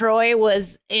because Troy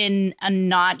was in a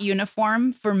not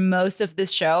uniform for most of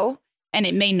this show and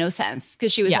it made no sense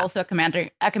because she was also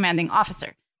a commanding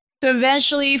officer. So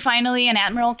eventually, finally, an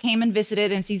admiral came and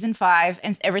visited in season 5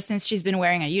 and ever since she's been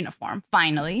wearing a uniform,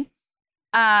 finally.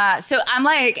 So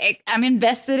I'm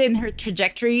invested in her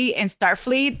trajectory in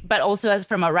Starfleet, but also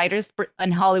from a writer's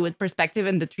and Hollywood perspective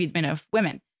in the treatment of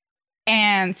women.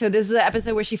 And so this is the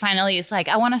episode where she finally is like,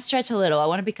 I want to stretch a little. I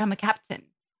want to become a captain.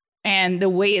 And the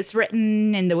way it's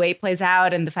written and the way it plays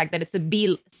out and the fact that it's a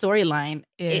B storyline,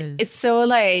 it's so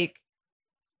like,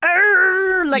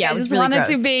 I it was just really want it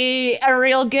to gross. be a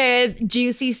real good,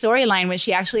 juicy storyline when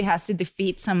she actually has to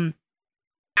defeat some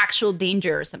actual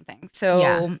danger or something.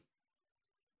 So,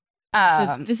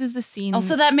 So this is the scene.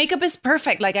 also that makeup is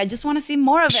perfect. Like, I just want to see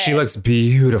more of it. She looks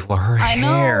beautiful. Her I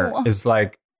hair know. is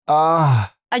like,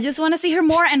 ah. I just want to see her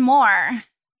more and more.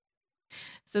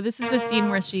 So this is the scene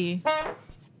where she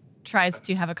tries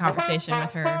to have a conversation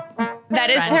with her. That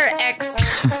is friend. her ex.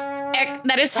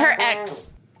 That is her ex.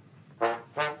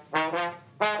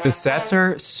 The sets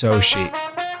are so chic.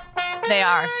 They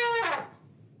are.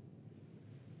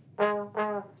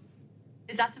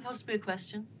 Is that supposed to be a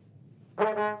question?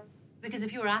 Because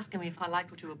if you were asking me if I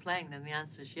liked what you were playing, then the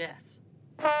answer is yes.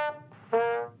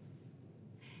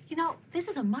 You know, this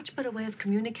is a much better way of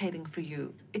communicating for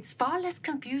you. It's far less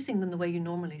confusing than the way you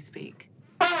normally speak.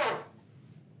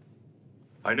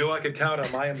 I knew I could count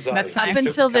on my anxiety. That's Up nice.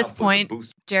 until this Counselor to point,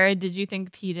 boost- Jared, did you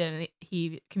think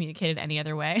he communicated any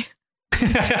other way?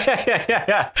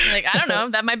 Yeah. Like, I don't know.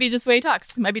 That might be just the way he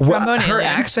talks. It might be Well, trombone her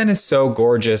alien. accent is so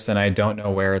gorgeous, and I don't know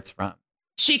where it's from.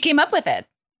 She came up with it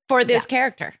for this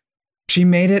character. She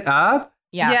made it up?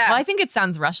 Yeah. Yeah. Well, I think it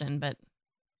sounds Russian, but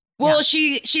Well,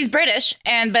 she's British,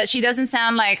 but she doesn't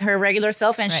sound like her regular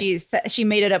self, and Right. she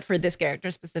made it up for this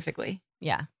character specifically.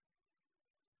 yeah.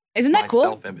 Isn't that My cool?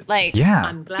 self-image. Like, Yeah.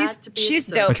 I'm glad to be she's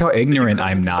of dope. Look how service. ignorant Did you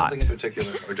I'm come not. Something in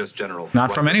particular, or just general?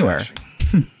 Not from anywhere.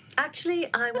 bashing?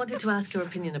 Actually, I wanted to ask your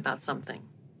opinion about something.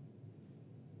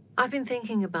 I've been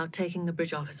thinking about taking the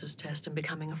bridge officer's test and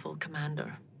becoming a full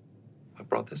commander. I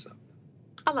brought this up.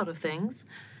 A lot of things.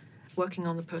 Working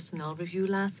on the personnel review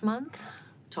last month,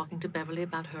 talking to Beverly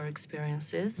about her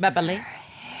experiences, Beverly.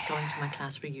 going to my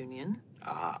class reunion.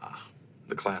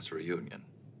 The class reunion.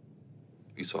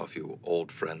 You saw a few old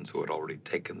friends who had already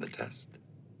taken the test.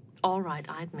 All right,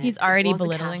 I admit. He's already it was a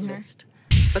belittling her. catalyst.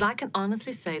 But I can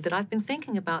honestly say that I've been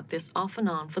thinking about this off and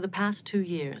on for the past 2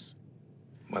 years.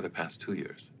 Why the past 2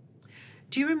 years?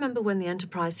 Do you remember when the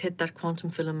Enterprise hit that quantum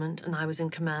filament and I was in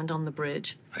command on the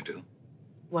bridge? I do.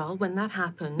 Well, when that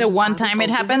happened... The one I was time it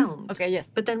happened? overwhelmed. Okay, yes.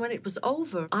 But then when it was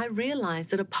over, I realized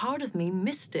that a part of me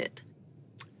missed it.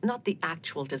 Not the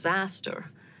actual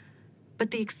disaster,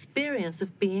 but the experience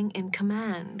of being in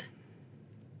command.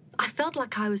 I felt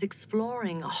like I was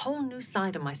exploring a whole new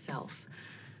side of myself.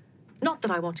 Not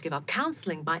that I want to give up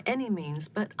counseling by any means,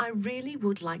 but I really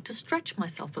would like to stretch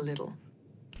myself a little.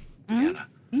 Deanna.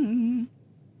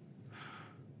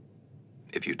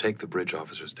 If you take the bridge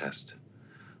officer's test,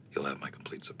 you'll have my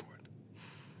complete support.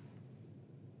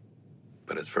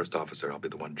 But as first officer, I'll be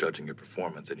the one judging your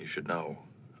performance, and you should know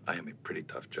I am a pretty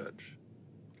tough judge.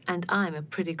 And I'm a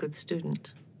pretty good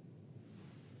student.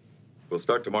 We'll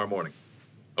start tomorrow morning.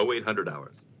 0800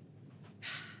 hours.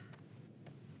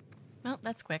 Well,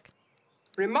 that's quick.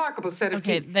 Remarkable set of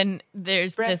Okay, teeth. then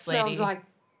there's Breath this lady. smells like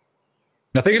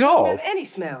Nothing at doesn't all. have any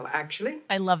smell, actually.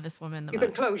 I love this woman the You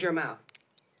most. can close your mouth.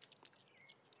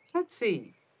 Let's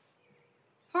see.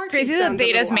 Heartbeat Crazy that sounds a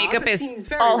Data's little odd, makeup but is seems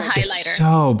very all regular. highlighter. It's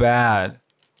so bad.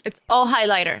 It's all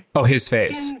highlighter. Oh, his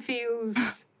face. Skin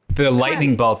feels... The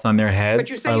lightning bolts on their But heads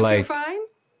you say are you like. feel fine?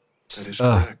 That is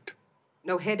Ugh. correct.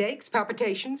 No headaches,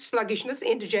 palpitations, sluggishness,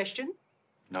 indigestion?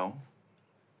 No.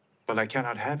 But I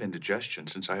cannot have indigestion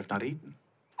since I have not eaten.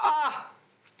 Ah,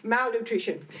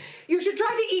 malnutrition. You should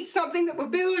try to eat something that will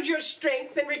build your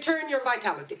strength and return your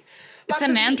vitality. Lots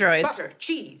an of meat, android. Butter,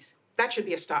 cheese. That should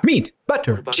be a start. Meat,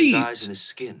 butter, What about his eyes cheese. and his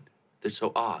skin? They're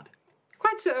so odd.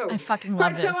 Quite so. I fucking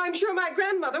love Quite this. so, I'm sure my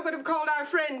grandmother would have called our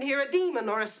friend here a demon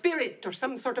or a spirit or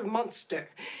some sort of monster.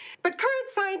 But current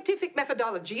scientific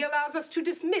methodology allows us to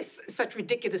dismiss such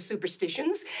ridiculous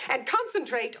superstitions and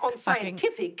concentrate on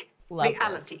scientific love this.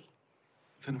 reality.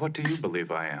 Then what do you believe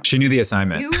I am? She knew the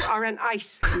assignment. You are an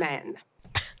ice man.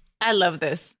 I love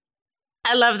this.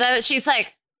 I love that she's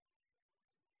like,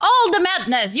 all the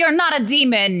madness. You're not a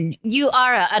demon. You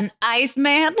are an ice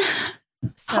man.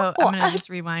 So I'm going to just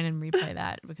rewind and replay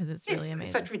that because it's really Dismiss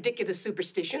amazing. such ridiculous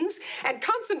superstitions and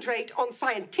concentrate on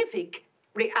scientific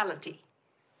reality.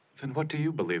 Then what do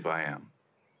you believe I am?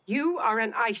 You are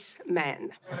an ice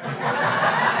man.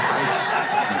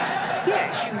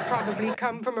 Yes, you probably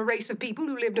come from a race of people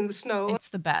who lived in the snow. It's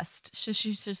the best.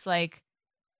 She's just like,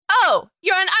 oh,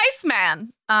 you're an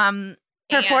Iceman. Her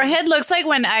and forehead looks like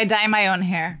when I dye my own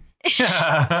hair.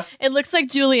 It looks like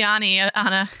Giuliani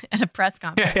at a press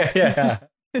conference. yeah.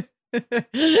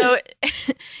 So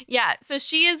yeah, so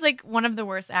she is like one of the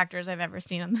worst actors I've ever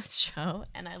seen on this show,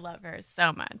 and I love her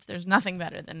so much. There's nothing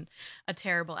better than a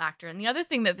terrible actor. And the other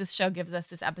thing that this show gives us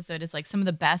this episode is like some of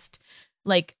the best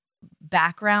like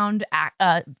background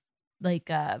what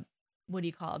do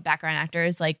you call it? Background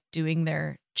actors like doing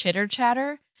their chitter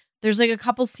chatter. There's like a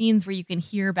couple scenes where you can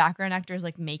hear background actors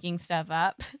like making stuff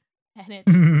up, and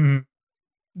it's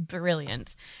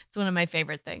brilliant. It's one of my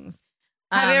favorite things.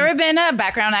 Have you ever been a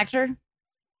background actor?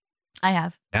 I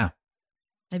have. Yeah.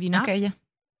 Have you not? Okay, yeah.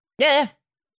 Yeah.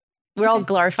 We're all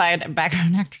glorified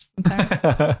background actors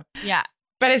sometimes. Yeah.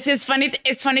 But it's just funny.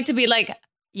 It's funny to be like,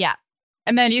 yeah.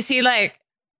 And then you see like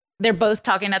they're both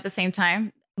talking at the same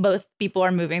time. Both people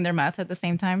are moving their mouth at the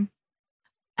same time.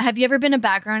 Have you ever been a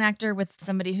background actor with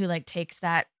somebody who like takes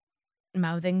that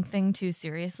mouthing thing too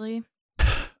seriously?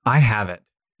 I haven't.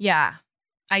 Yeah.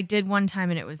 I did one time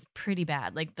and it was pretty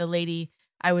bad. Like the lady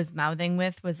I was mouthing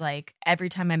with was like, every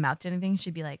time I mouthed anything,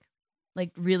 she'd be like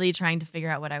really trying to figure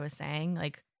out what I was saying.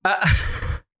 Like I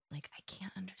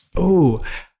can't understand. Oh,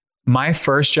 my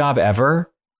first job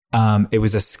ever. It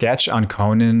was a sketch on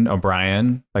Conan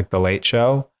O'Brien, like the Late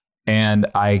Show. And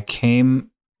I came,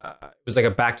 it was like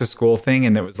a back to school thing.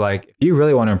 And it was like, if you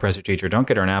really want to impress your teacher, don't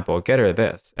get her an apple, get her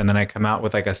this. And then I come out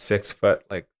with like a 6 foot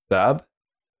like sub.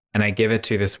 And I give it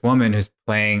to this woman who's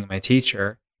playing my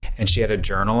teacher. And she had a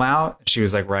journal out. She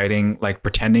was like writing, like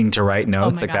pretending to write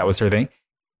notes. Like that was her thing.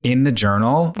 In the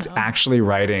journal, it's actually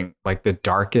writing like the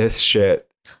darkest shit.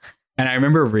 And I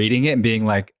remember reading it and being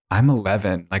like, I'm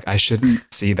 11. Like I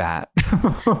shouldn't see that.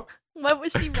 What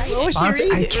was she writing? Honestly,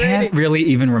 I can't really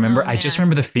even remember. I just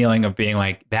remember the feeling of being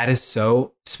like, that is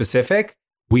so specific,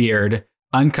 weird,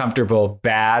 uncomfortable,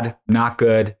 bad, not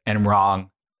good, and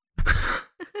wrong.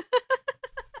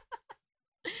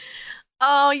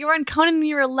 Oh, you were on Conan when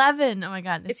you were 11. Oh my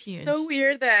God, that's huge. So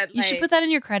weird that You should put that in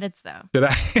your credits though. Did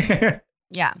I?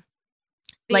 Yeah.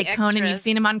 The Like Conan, you've extras.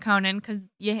 seen him on Conan because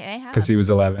you have. Because he was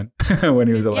 11 when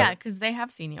he was 11. Yeah, because they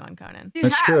have seen you on Conan.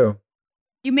 That's true.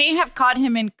 You may have caught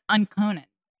him on Conan.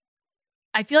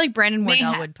 I feel like Brandon May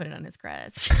Wardell have. would put it on his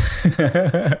credits.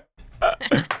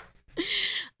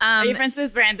 Are you friends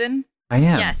with Brandon? I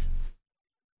am. Yes.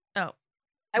 Oh,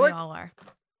 I we work- all are.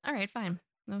 All right, fine.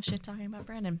 No shit talking about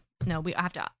Brandon. No, we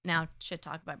have to now shit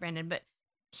talk about Brandon. But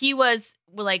he was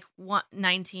like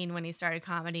 19 when he started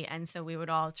comedy, and so we would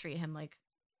all treat him like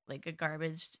a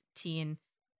garbage teen.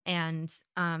 And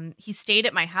he stayed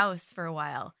at my house for a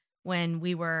while when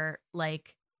we were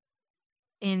like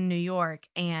in New York,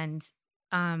 and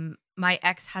my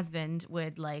ex-husband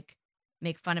would like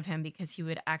make fun of him because he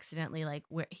would accidentally like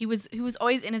he was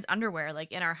always in his underwear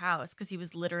like in our house because he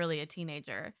was literally a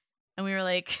teenager, and we were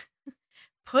like,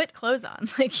 put clothes on.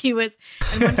 Like he was,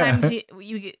 and one time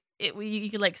you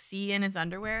could like see in his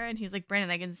underwear, and he's like,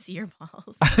 Brandon, I can see your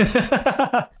balls.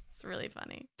 It's really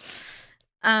funny.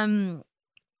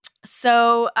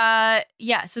 So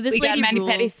so this we got lady mani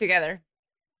rules. pedis together.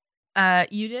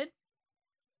 You did?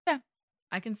 Yeah.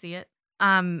 I can see it.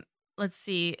 Let's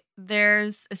see.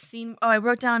 There's a scene. Oh, I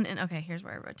wrote down. Okay, here's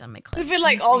where I wrote down my clips. I feel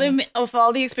like all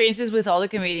the experiences with all the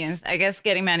comedians, I guess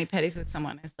getting mani pedis with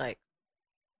someone is like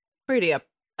pretty up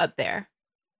there.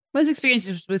 Most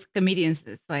experiences with comedians,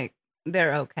 it's like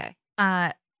they're okay.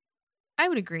 I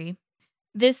would agree.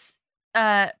 This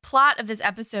plot of this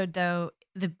episode, though,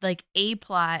 the like a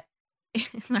plot.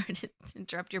 Sorry to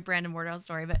interrupt your Brandon Wardell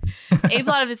story, but a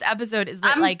plot of this episode is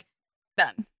that like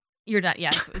done. You're done.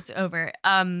 Yes, it's over.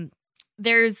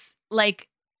 There's like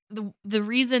the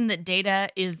reason that Data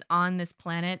is on this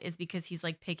planet is because he's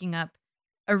like picking up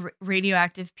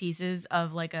radioactive pieces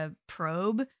of like a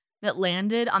probe that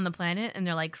landed on the planet, and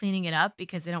they're like cleaning it up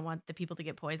because they don't want the people to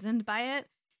get poisoned by it.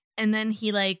 And then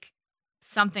he like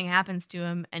something happens to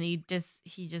him, and he just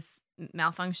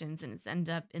malfunctions, and it's end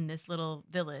up in this little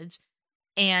village.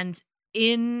 And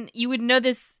you would know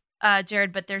this,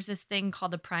 Jared, but there's this thing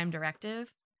called the Prime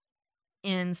Directive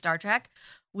in Star Trek,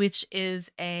 which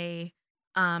is a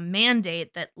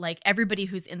mandate that like everybody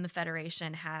who's in the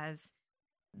Federation has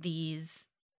these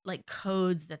like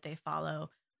codes that they follow,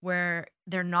 where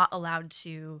they're not allowed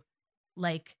to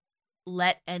like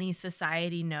let any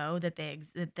society know that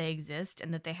they exist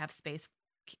and that they have space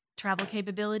travel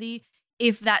capability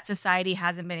if that society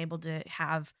hasn't been able to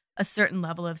have a certain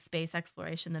level of space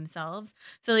exploration themselves.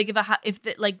 So like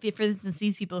if for instance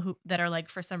these people that are like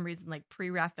for some reason like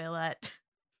pre-Raphaelite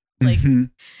like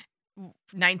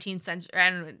 19th century, I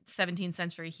don't know, 17th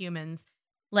century humans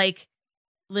like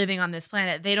living on this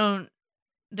planet,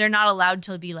 they're not allowed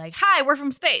to be like, hi, we're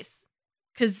from space.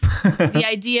 Because the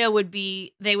idea would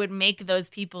be they would make those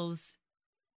people's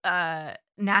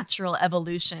natural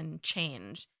evolution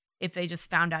change if they just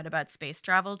found out about space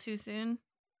travel too soon.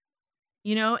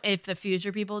 You know, if the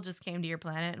future people just came to your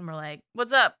planet and were like,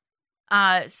 what's up?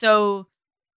 So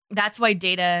that's why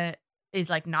Data is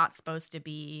like not supposed to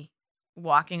be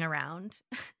walking around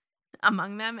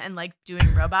among them and like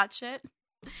doing robot shit.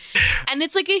 And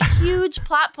it's like a huge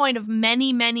plot point of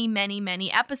many, many, many,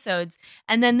 many episodes.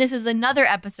 And then this is another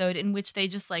episode in which they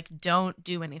just like don't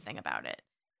do anything about it.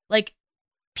 Like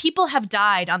people have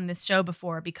died on this show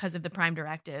before because of the Prime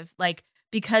Directive. Like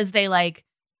because they like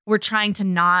were trying to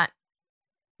not,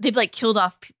 they've like killed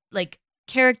off like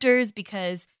characters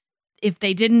because if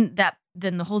they didn't,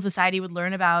 then the whole society would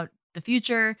learn about the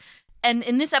future. And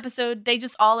in this episode, they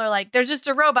just all are like, there's just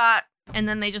a robot. And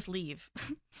then they just leave.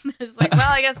 They're just like,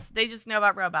 well, I guess they just know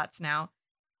about robots now.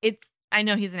 I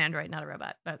know he's an android, not a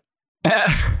robot, but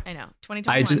I know.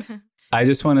 2021. I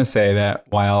just want to say that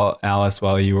while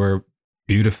you were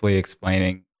beautifully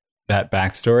explaining that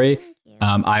backstory,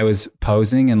 I was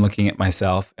posing and looking at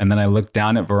myself. And then I looked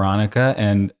down at Veronica,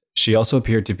 and she also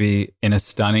appeared to be in a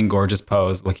stunning, gorgeous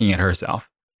pose looking at herself.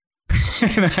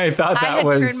 And I thought I had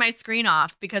turned my screen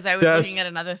off because I was looking at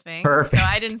another thing. Perfect. So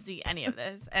I didn't see any of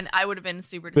this. And I would have been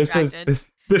super distracted.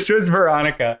 This was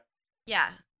Veronica. Yeah.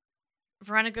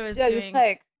 Veronica was doing... just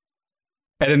like...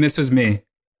 And then this was me.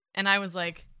 And I was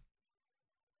like...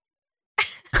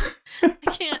 I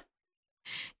can't...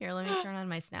 Here, let me turn on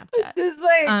my Snapchat. Just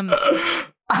like...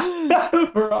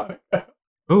 Veronica.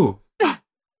 Ooh.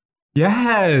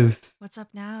 Yes. What's up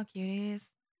now, cuties?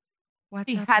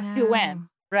 She had to win,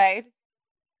 right?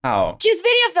 Oh. Choose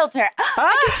video filter.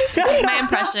 This is my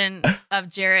impression of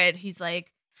Jared. He's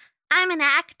like, I'm an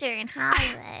actor in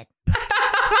Hollywood.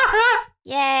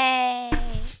 Yay.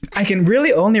 I can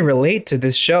really only relate to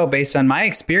this show based on my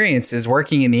experiences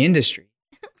working in the industry.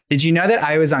 Did you know that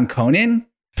I was on Conan?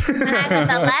 I'm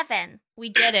 11. We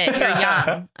get it. You're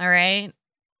young. All right.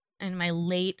 In my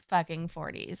late fucking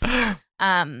 40s.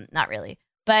 Not really.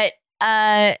 But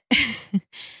yeah,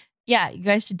 you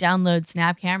guys should download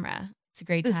Snap Camera. It's a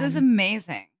great time. This is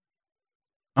amazing.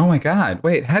 Oh my God.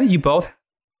 Wait, how do you both?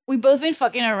 We've both been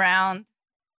fucking around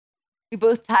We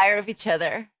both tired of each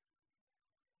other.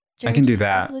 I can do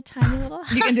that. The tiny little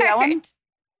You can do that one?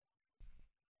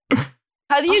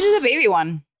 How do you do the baby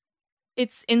one?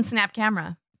 It's in Snap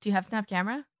Camera. Do you have Snap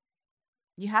Camera?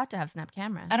 You have to have Snap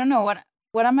Camera. I don't know.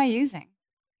 What am I using?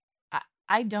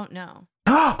 I don't know.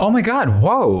 Oh my God.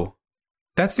 Whoa.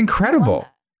 That's incredible.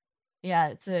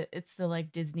 Yeah, it's the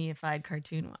like Disney-ified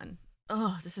cartoon one.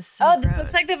 Oh, this is so this gross.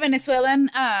 looks like the Venezuelan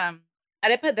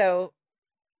arepa dough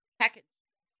package.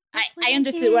 I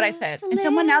understood what I said. And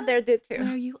someone out there did too.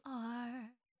 Where you are.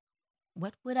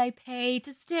 What would I pay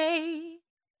to stay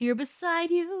here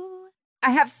beside you?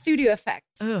 I have studio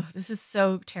effects. Oh, this is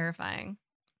so terrifying.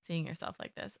 Seeing yourself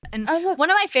like this. And look. one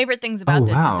of my favorite things about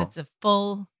this wow. is it's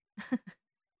a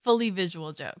fully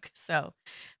visual joke. So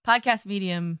podcast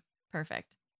medium,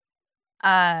 perfect.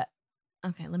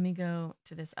 Okay, let me go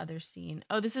to this other scene.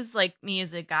 Oh, this is like me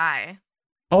as a guy.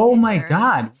 Oh my Picture.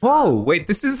 God. Whoa. Wait,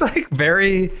 this is like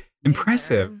very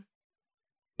impressive.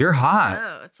 You're hot.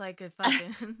 So it's like a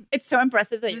fucking. It's so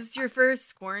impressive that Is this your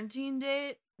first quarantine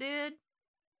date, dude?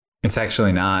 It's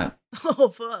actually not. Oh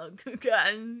fuck,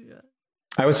 God.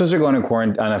 I was supposed to go on a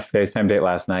FaceTime date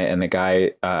last night, and the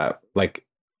guy, like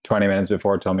 20 minutes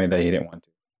before, told me that he didn't want to.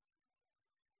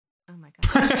 Oh my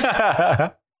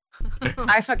God.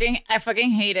 I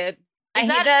fucking hate it. I hate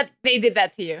that- that they did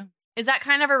that to you. Is that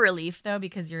kind of a relief though,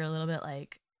 because you're a little bit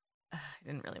like, I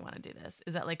didn't really want to do this.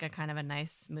 Is that like a kind of a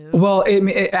nice move? Well,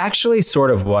 it actually sort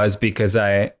of was because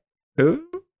I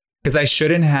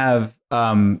shouldn't have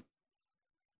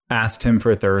asked him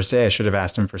for Thursday. I should have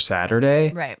asked him for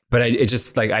Saturday. Right. But it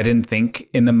just like I didn't think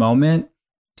in the moment.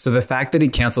 So the fact that he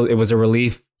canceled, it was a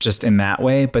relief just in that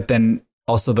way. But then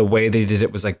also the way they did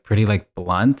it was like pretty like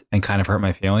blunt and kind of hurt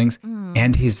my feelings.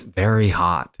 And he's very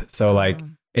hot. So like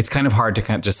it's kind of hard to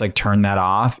kind of just like turn that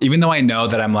off, even though I know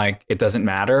that I'm like, it doesn't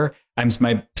matter.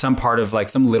 Some part of like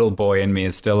some little boy in me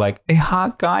is still like, a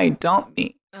hot guy, don't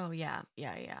me. Oh yeah.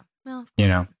 Well, of You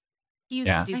know, course. He was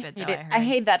Yeah. stupid though. I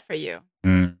hate that for you.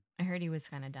 I heard he was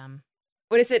kind of dumb.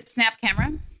 What is it? Snap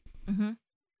Camera? Mm-hmm.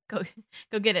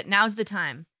 Go get it. Now's the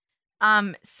time.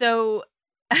 So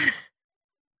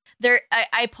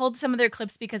I pulled some of their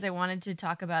clips because I wanted to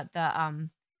talk about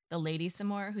the lady some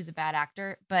more, who's a bad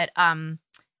actor, but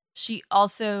she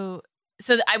also.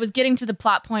 So I was getting to the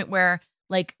plot point where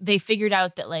like they figured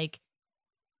out that like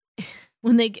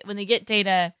when they get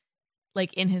Data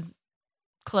like in his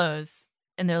clothes.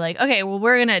 And they're like, okay, well,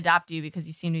 we're going to adopt you because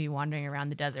you seem to be wandering around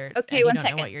the desert. Okay, and you one don't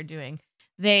second. know what you're doing.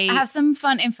 I have some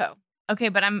fun info. Okay,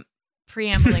 but I'm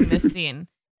preambling this scene.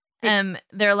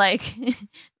 They're like,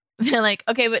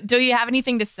 okay, but do you have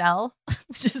anything to sell?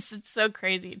 Which is so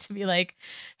crazy to be like,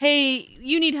 hey,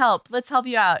 you need help. Let's help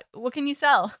you out. What can you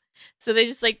sell? So they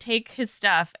just like take his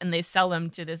stuff and they sell him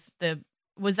to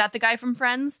was that the guy from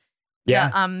Friends? Yeah.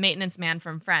 The maintenance man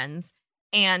from Friends.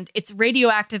 And it's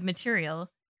radioactive material.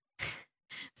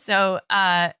 So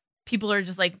people are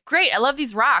just like, great, I love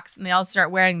these rocks. And they all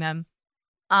start wearing them.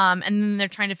 And then they're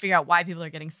trying to figure out why people are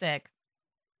getting sick.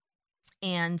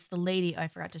 And the lady, I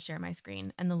forgot to share my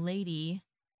screen. And the lady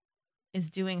is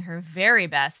doing her very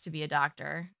best to be a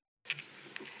doctor.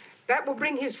 That will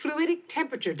bring his fluidic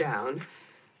temperature down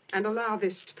and allow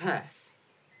this to pass.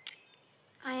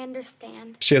 I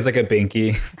understand. She has like a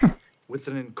binky. With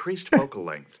an increased focal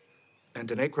length and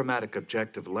an achromatic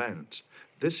objective lens,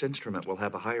 this instrument will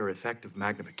have a higher effective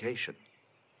magnification.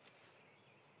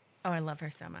 Oh, I love her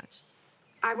so much.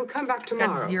 I will come back She's got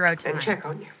tomorrow zero time. and check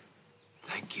on you.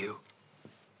 Thank you.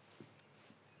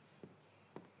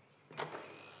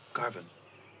 Garvin,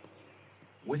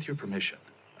 with your permission,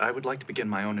 I would like to begin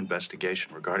my own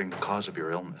investigation regarding the cause of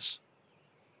your illness.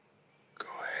 Go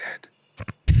ahead.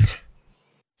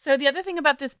 So the other thing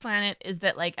about this planet is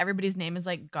that like everybody's name is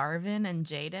like Garvin and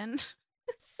Jaden.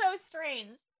 It's so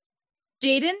strange.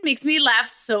 Jaden makes me laugh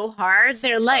so hard.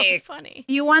 They're So like, funny.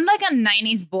 You want like a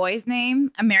 90s boy's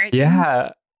name? American?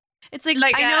 Yeah. It's like,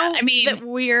 Like, I know I mean, that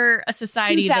we're a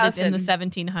society that is in the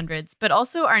 2000. 1700s, but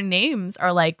also our names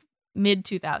are like mid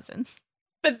 2000s.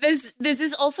 But this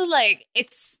is also like,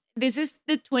 this is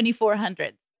the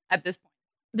 2400s at this point.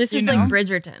 This You is know? like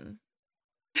Bridgerton.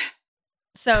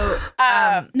 So,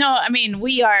 No, I mean,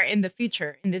 we are in the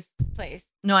future in this place.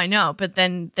 no, I know, but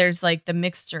then there's like the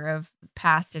mixture of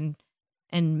past and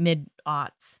mid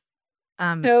aughts.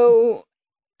 So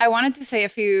I wanted to say a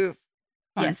few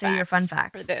say your fun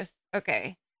facts for this.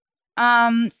 Okay.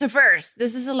 So first,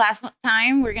 this is the last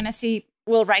time we're gonna see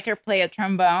Will Riker play a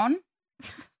trombone.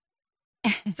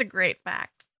 It's a great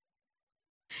fact.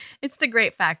 It's the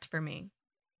great fact for me.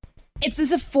 It's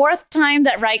the fourth time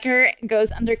that Riker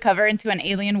goes undercover into an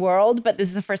alien world, but this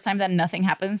is the first time that nothing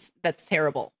happens that's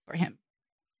terrible for him.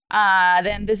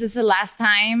 Then this is the last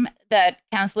time that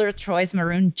Counselor Troy's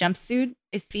maroon jumpsuit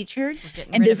is featured.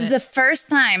 And this is the first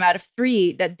time out of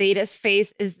 3 that Data's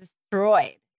face is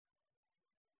destroyed.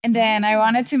 And then I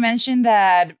wanted to mention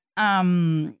that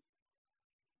when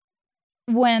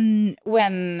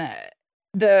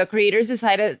the creators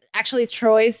decided, actually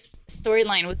Troy's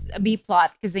storyline was a B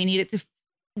plot because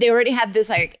they already had this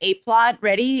like A plot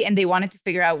ready and they wanted to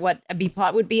figure out what a B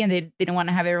plot would be, and they didn't want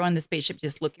to have everyone in the spaceship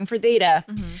just looking for Data.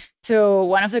 So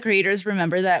one of the creators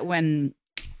remember that when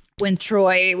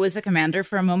Troy was a commander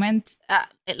for a moment,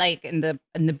 like in the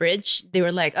bridge, they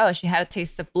were like, oh, she had a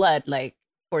taste of blood. Like,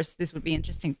 of course, this would be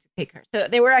interesting to take her. So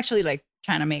they were actually like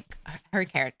trying to make her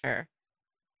character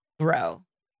grow.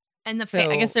 And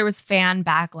I guess there was fan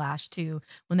backlash too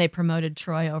when they promoted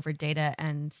Troy over Data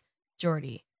and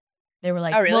Geordi. They were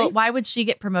like, oh, really? well, why would she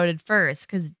get promoted first?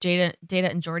 Because Data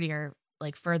and Geordi are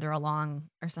like further along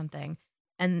or something.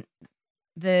 And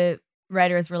the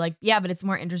writers were like, yeah, but it's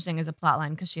more interesting as a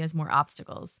plotline because she has more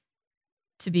obstacles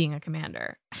to being a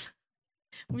commander.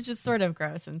 Which is sort of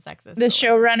gross and sexist. The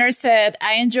showrunner said,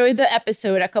 I enjoyed the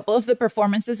episode. A couple of the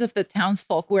performances of the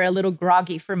townsfolk were a little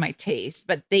groggy for my taste,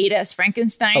 but Data as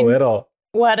Frankenstein, A little.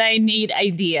 What I need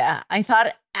idea. I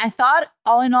thought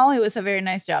all in all, it was a very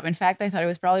nice job. In fact, I thought it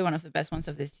was probably one of the best ones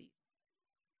of this season.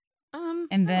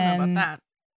 And then I don't know about that.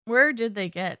 Where did they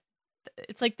get?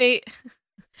 It's like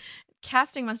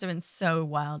casting must have been so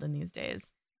wild in these days.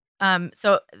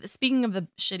 So speaking of the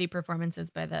shitty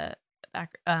performances by the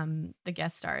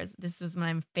guest stars, this was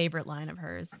my favorite line of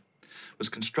hers. Was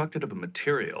constructed of a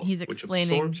material which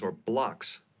absorbs or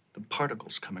blocks the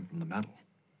particles coming from the metal.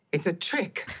 It's a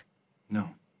trick.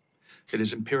 No, it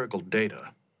is empirical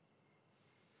data.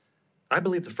 I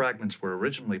believe the fragments were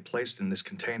originally placed in this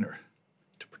container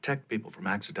to protect people from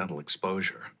accidental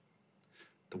exposure.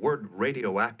 The word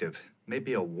radioactive may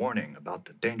be a warning about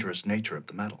the dangerous nature of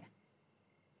the metal.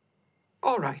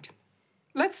 All right.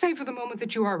 Let's say for the moment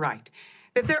that you are right,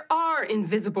 that there are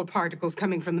invisible particles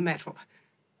coming from the metal.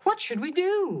 What should we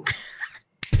do?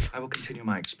 I will continue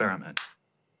my experiment.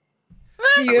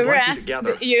 You ever ask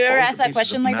that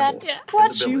question like that? Yeah.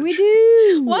 What should we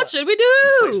do? What should we do?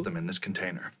 Place them in this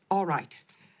container. All right.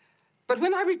 But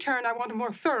when I return, I want a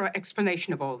more thorough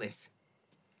explanation of all this.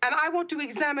 And I want to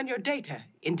examine your data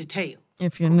in detail.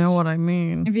 If you know what I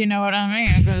mean. If you know what I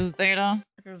mean, because data.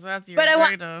 Because that's your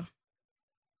data.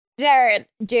 Jaden.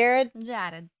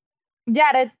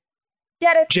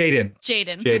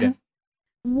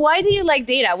 Why do you like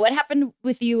Data? What happened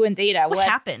with you and Data? What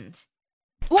happened?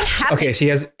 What happened? Okay, so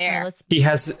he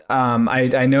has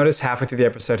I noticed halfway through the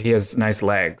episode he has nice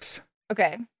legs.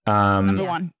 Okay. Number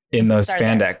one. In those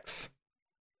spandex.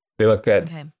 They look good.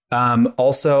 Okay.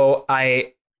 Also,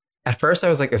 at first I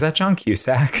was like, is that John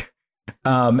Cusack?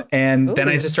 And then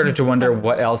I just started to wonder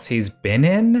what else he's been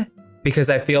in, because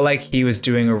I feel like he was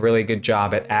doing a really good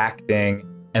job at acting.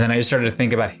 And then I just started to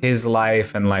think about his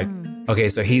life and like, okay,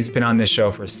 so he's been on this show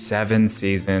for 7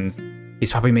 seasons.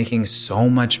 He's probably making so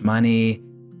much money.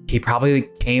 He probably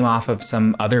came off of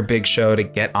some other big show to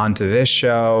get onto this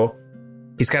show.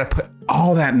 He's got to put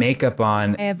all that makeup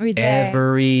on every day.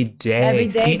 Every day,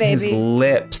 baby. His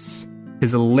lips.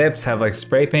 His lips have like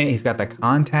spray paint. He's got the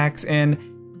contacts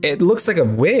in. It looks like a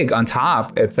wig on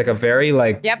top. It's like a very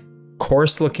like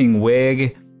coarse looking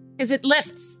wig. Because it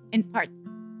lifts in parts.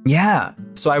 Yeah.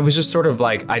 So I was just sort of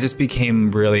like, I just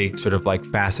became really sort of like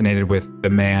fascinated with the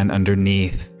man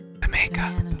underneath the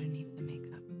makeup.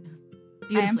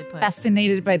 I am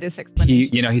fascinated by this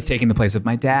explanation. He's taking the place of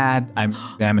my dad. I'm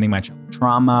examining my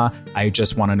trauma. I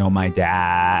just want to know my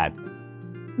dad.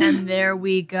 And there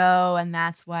we go. And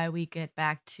that's why we get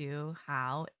back to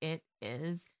how it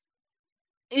is.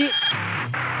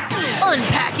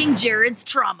 Unpacking Jared's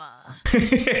trauma. Part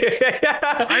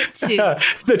 2.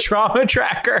 The trauma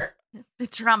tracker. The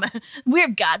trauma.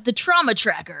 We've got the trauma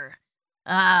tracker.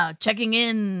 Checking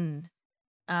in.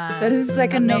 That is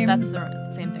like a name. That's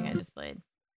the same thing I just played.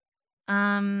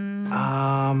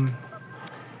 I'm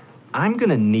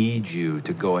gonna need you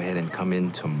to go ahead and come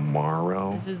in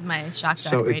tomorrow. This is my shock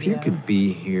jock radio. So radio. if you could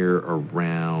be here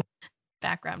around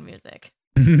background music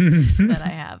that I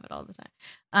have it all the time.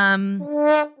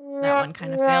 That one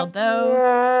kind of failed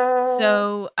though.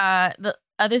 So the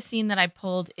other scene that I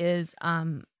pulled is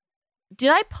did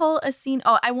I pull a scene?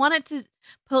 Oh, I wanted to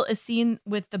pull a scene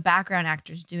with the background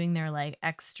actors doing their like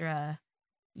extra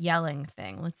yelling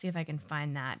thing. Let's see if I can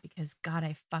find that, because God,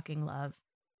 I fucking love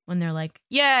when they're like,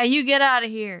 yeah, you get out of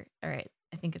here. All right.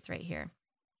 I think it's right here.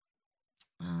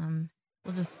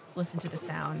 We'll just listen to the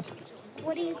sound.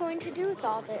 What are you going to do with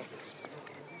all this?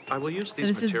 I will use So these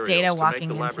this is materials Data to walking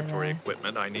make the into laboratory the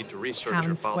equipment I need to research town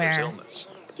your father's square. illness.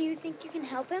 Do you think you can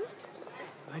help him?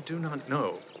 I do not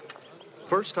know.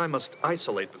 First, I must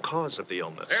isolate the cause of the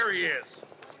illness. There he is.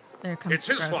 There comes It's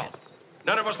his Scroget. fault.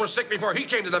 None of us were sick before he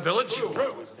came to the village. Am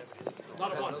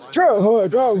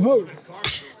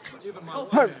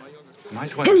I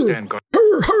to understand,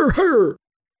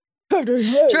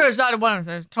 True, it's not a one.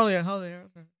 It's totally unhealthy.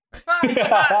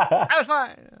 I was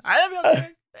fine. I love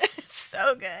you.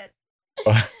 So good.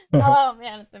 Oh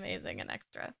man, it's amazing. An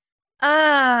extra.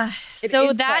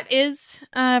 So that is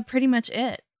pretty much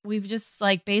it. We've just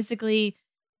like basically,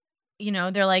 you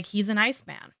know, they're like, he's an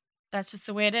Iceman. That's just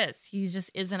the way it is. He just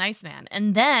is an Iceman.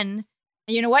 And then,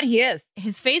 you know what? He is.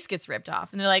 His face gets ripped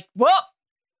off, and they're like, whoa,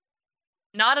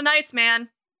 not an Iceman.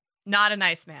 Not an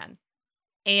Iceman.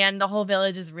 And the whole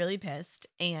village is really pissed,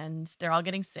 and they're all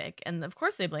getting sick. And of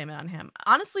course they blame it on him.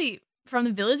 Honestly, from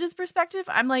the village's perspective,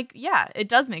 I'm like, yeah, it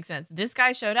does make sense. This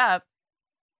guy showed up.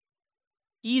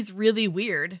 He's really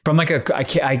weird. From like I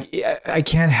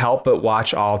can't help but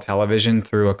watch all television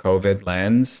through a COVID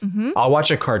lens. Mhm. I'll watch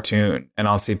a cartoon and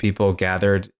I'll see people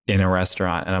gathered in a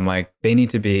restaurant, and I'm like, they need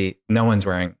to be. No one's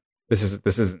wearing. This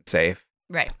isn't safe.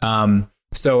 Right.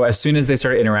 So as soon as they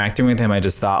started interacting with him, I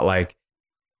just thought like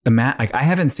I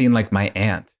haven't seen like my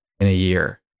aunt in a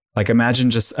year. Like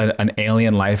imagine just an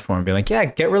alien life form being like, yeah,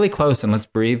 get really close and let's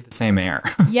breathe the same air.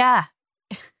 Yeah.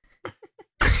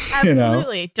 You know?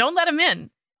 Absolutely. Don't let him in.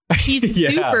 He's Yeah.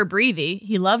 super breathy.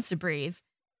 He loves to breathe.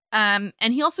 And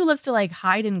he also loves to like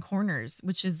hide in corners,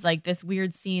 which is like this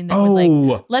weird scene that was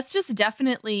like, let's just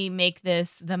definitely make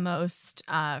this the most,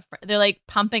 they're like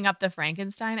pumping up the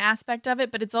Frankenstein aspect of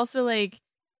it, but it's also like,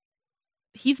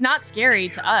 he's not scary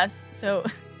to us. So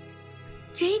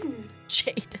Jaden.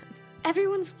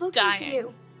 Everyone's looking for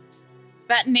you.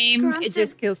 That name, it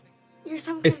just kills me. You're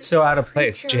some It's so out of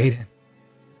place, creature. Jaden.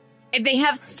 They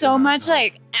have so much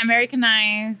like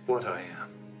Americanized, What I am,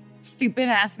 stupid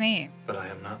ass name. but I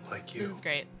am not like you. This is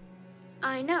great.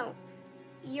 I know.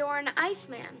 You're an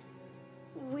Iceman.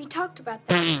 We talked about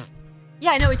that.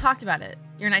 Yeah, I know. We talked about it.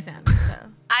 You're a nice man. So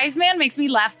Iceman makes me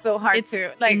laugh so hard It's too.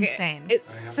 Like insane.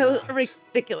 It's so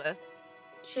ridiculous.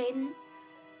 Jaden,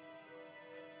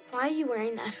 why are you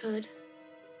wearing that hood?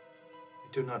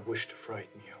 I do not wish to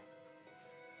frighten you.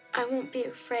 I won't be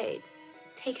afraid.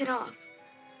 Take it off.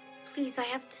 Please, I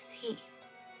have to see.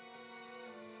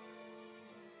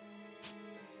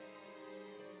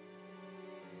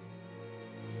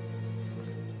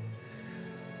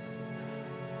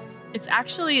 it's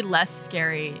actually less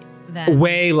scary than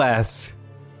Way less.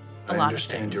 a I lot of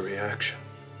understand your things. reaction,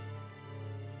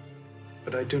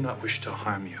 but I do not wish to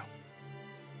harm you.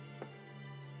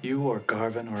 You or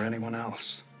Garvin or anyone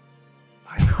else.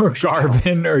 Or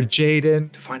Garvin or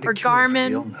Jaden. To find Or a cure for Garmin.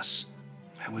 the illness.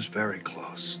 I was very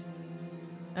close.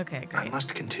 Okay, I great.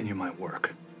 must continue my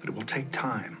work, but it will take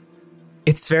time.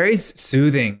 It's very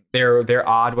soothing. Their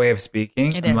odd way of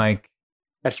speaking. It I'm is. like,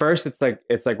 at first it's like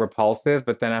repulsive,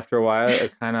 but then after a while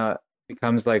it kind of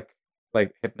becomes like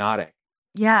hypnotic.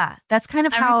 Yeah, that's kind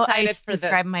of I'm how I excited for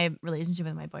describe this. my relationship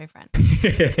with my boyfriend.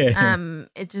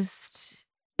 It just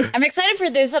I'm excited for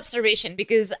this observation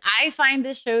because I find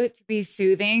this show to be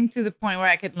soothing to the point where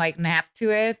I could like nap to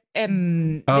it,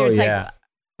 and Oh, there's yeah. like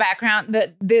background.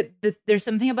 The there's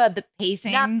something about the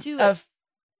pacing Nap to it. of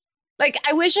like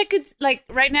I wish I could like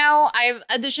right now I've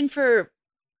auditioned for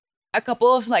a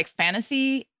couple of like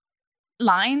fantasy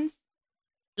lines,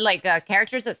 like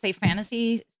characters that say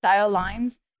fantasy style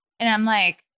lines, and I'm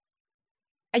like,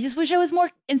 I just wish I was more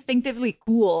instinctively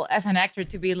cool as an actor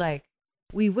to be like,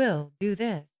 we will do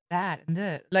this, that, and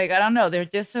this. Like, I don't know. They're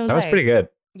just so That was like, pretty good.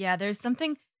 yeah, there's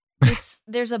something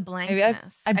there's a Maybe I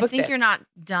blankness. I booked think it. you're not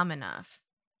dumb enough.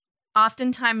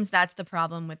 Oftentimes that's the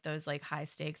problem with those like high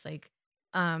stakes like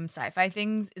sci-fi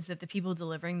things is that the people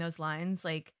delivering those lines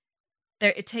like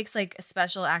it takes like a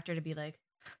special actor to be like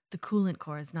the coolant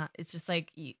core is not it's just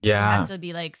like you Yeah. have to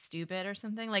be like stupid or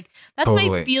something like that's Totally.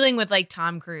 my feeling with like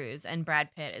Tom Cruise and Brad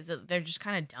Pitt is that they're just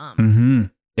kind of dumb Mm-hmm.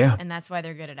 Yeah. and that's why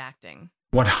they're good at acting.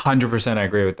 100% I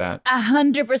agree with that.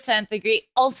 100% agree.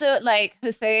 Also, like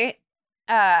Jose,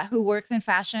 who works in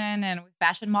fashion and with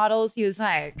fashion models, he was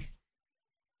like,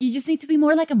 you just need to be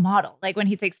more like a model. Like when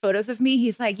he takes photos of me,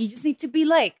 he's like, you just need to be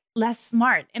like less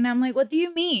smart. And I'm like, what do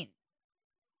you mean?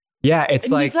 Yeah, it's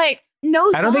And like, he's like,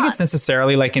 no, I don't think it's thoughts.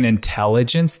 necessarily like an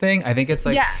intelligence thing. I think it's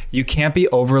like Yeah. you can't be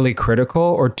overly critical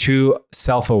or too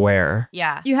self-aware.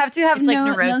 Yeah. You have to have It's like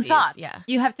no neuroses, thoughts. yeah.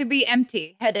 You have to be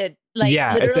empty-headed. Like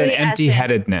yeah, it's an literally as in-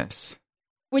 empty-headedness.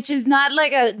 which is not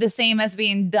like the same as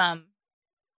being dumb.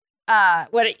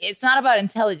 It's not about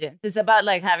intelligence. It's about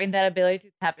like having that ability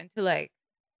to tap into like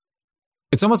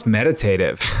It's almost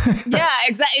meditative. Yeah,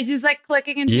 exactly. It's just like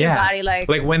clicking into your body, like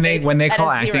when they at call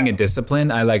a acting zero. a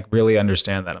discipline, I like really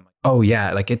understand that. I'm like, oh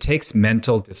yeah, like it takes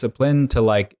mental discipline to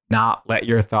like not let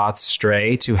your thoughts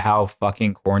stray to how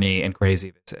fucking corny and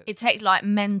crazy this is. It takes like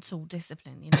mental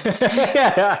discipline, you know.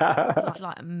 It's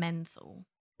like mental.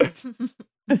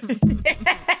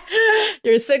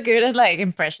 You're so good at like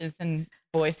impressions and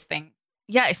voice things.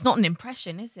 Yeah, it's not an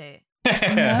impression, is it?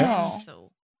 No.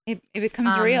 So It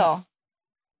becomes real.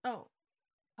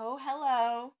 Oh,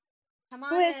 hello. Come on.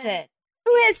 Who is in. it?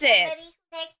 Who is it? Somebody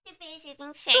who likes to visit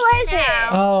and say Who is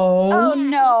it? Oh. Oh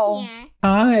no.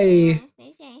 Hi.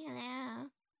 They say hello.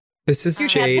 This is Your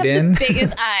cats have Jaden. the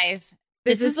biggest eyes.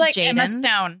 This is like Emma Jaden.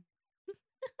 Stone.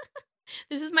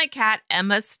 This is my cat,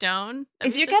 Emma Stone.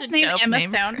 Is your Such a cat's name dope Emma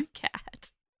name for Stone? a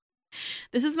cat.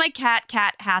 This is my cat,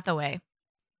 Cat Hathaway.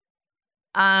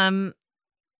 Do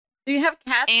you have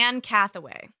cats? Anne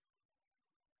Cathaway.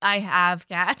 I have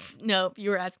cats. Nope, you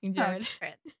were asking Jared.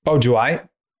 Oh, do I?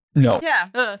 No. Yeah.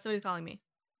 Oh, somebody's calling me.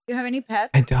 Do you have any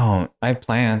pets? I don't. I have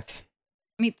plants.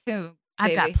 Me too.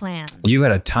 I've got baby. plans. You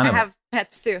got a ton I of them. have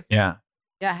pets too. Yeah.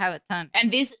 Yeah, I have a ton.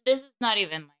 And this is not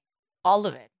even like all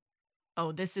of it.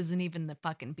 Oh, this isn't even the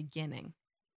fucking beginning.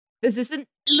 This isn't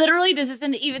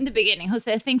even the beginning.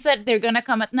 Jose thinks that they're gonna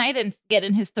come at night and get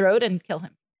in his throat and kill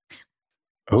him.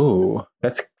 Ooh,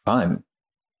 that's fun.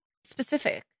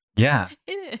 Specific. Yeah.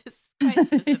 It is quite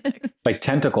specific. Like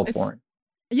tentacle porn.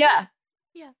 Yeah.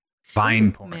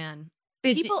 Vine porn. Man.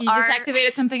 You People just are-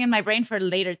 activated something in my brain for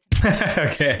later tonight.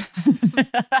 Okay.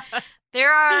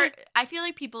 I feel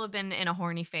like people have been in a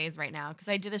horny phase right now because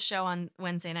I did a show on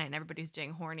Wednesday night and everybody's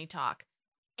doing horny talk.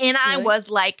 And I Really? was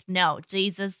like, no,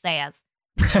 Jesus says.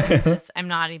 I'm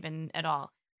not even at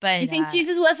all. But You think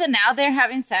Jesus wasn't out there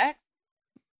having sex?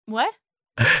 What?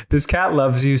 This cat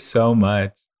loves you so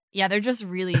much. Yeah, they're just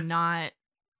really not.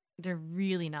 They're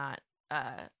really not.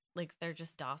 Like they're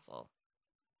just docile.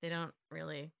 They don't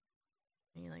really.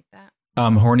 Are you like that?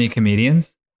 Horny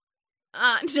comedians.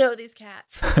 No, these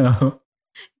cats.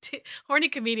 Horny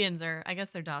comedians are. I guess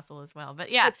they're docile as well.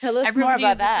 But yeah, But tell us more everybody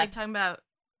about is just that. like talking about.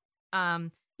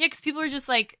 Yeah, because people are just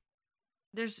like,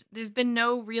 there's been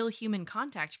no real human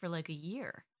contact for like a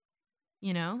year.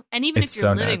 You know, and even It's if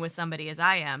you're so living nuts. with somebody as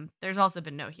I am, there's also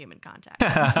been no human contact. You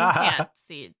can't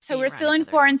see. So be we're around still each in other.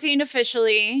 quarantine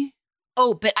officially.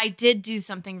 Oh, but I did do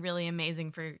something really amazing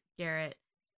for Garrett.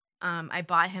 I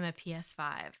bought him a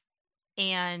PS5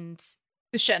 and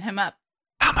to shut him up.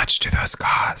 How much do those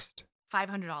cost?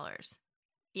 $500.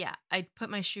 Yeah, I put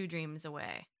my shoe dreams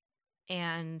away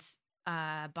and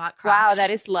bought Crocs. Wow, that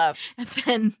is love. And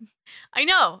then I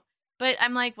know, but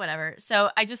I'm like, whatever. So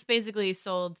I just basically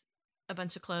sold a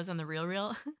bunch of clothes on the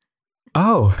RealReal.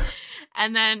 Oh.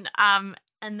 And then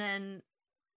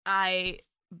I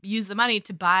used the money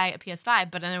to buy a PS5,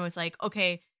 but then I was like,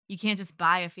 okay, you can't just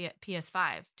buy a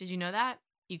PS5. Did you know that?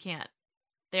 You can't.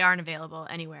 They aren't available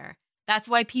anywhere. That's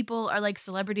why people are like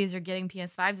celebrities are getting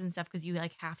PS5s and stuff because you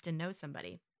like have to know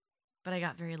somebody. But I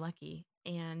got very lucky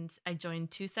and I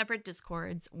joined 2 separate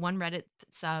Discords, 1 Reddit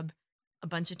sub, a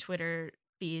bunch of Twitter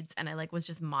feeds, and I like was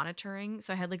just monitoring.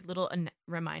 So I had like little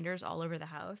reminders all over the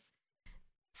house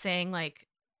saying like,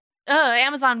 oh,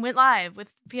 Amazon went live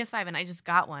with PS5, and I just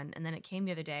got one, and then it came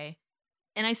the other day.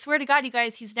 And I swear to God, you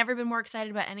guys, he's never been more excited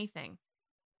about anything.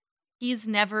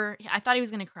 I thought he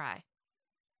was going to cry.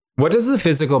 What does the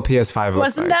physical PS5 look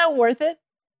Wasn't like? that worth it?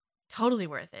 Totally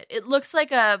worth it. It looks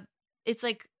like it's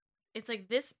like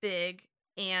this big,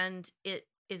 and it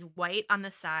is white on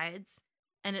the sides,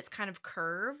 and it's kind of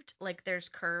curved, like there's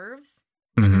curves.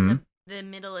 And then the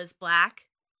middle is black,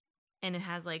 and it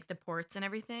has like the ports and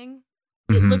everything.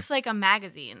 It looks like a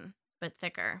magazine, but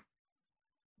thicker.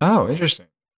 Oh, interesting.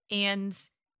 And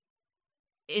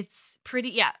it's pretty,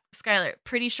 yeah, Skylar,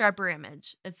 pretty sharper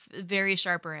image. It's a very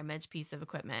sharper image piece of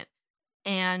equipment.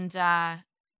 And yeah,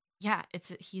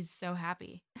 he's so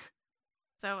happy.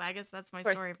 So I guess that's my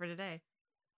story for today.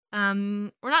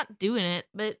 We're not doing it,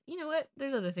 but you know what?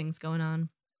 There's other things going on.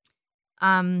 We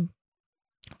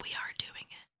are doing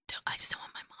it. I just don't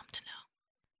want my mom to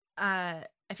know.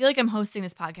 I feel like I'm hosting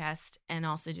this podcast and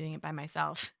also doing it by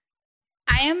myself.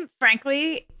 I am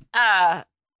frankly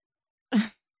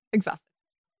exhausted.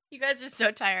 You guys are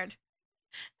so tired.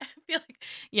 I feel like,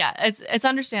 yeah, it's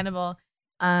understandable.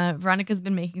 Veronica's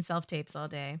been making self-tapes all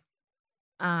day.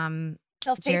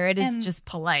 Self-tapes Jared is and just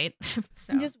polite.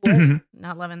 So just work.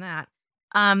 not loving that.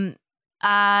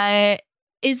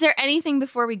 Is there anything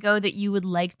before we go that you would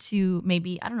like to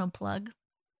maybe, I don't know, plug?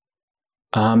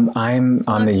 I'm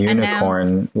on the Announce.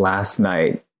 Unicorn last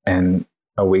night and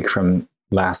a week from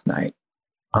last night.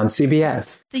 On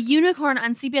CBS. The Unicorn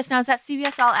on CBS. Now, is that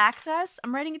CBS All Access?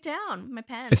 I'm writing it down with my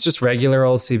pen. It's just regular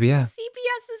old CBS.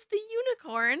 CBS is The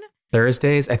Unicorn.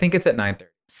 Thursdays. I think it's at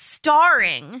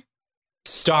 9:30.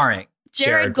 Starring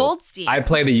Jared Goldstein. I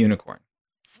play the unicorn.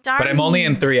 But I'm only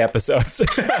in 3 episodes.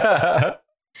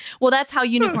 Well, that's how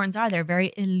unicorns are. They're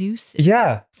very elusive.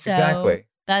 Yeah, So exactly.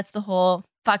 That's the whole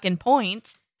fucking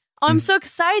point. Oh, I'm so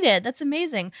excited. That's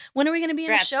amazing. When are we going to be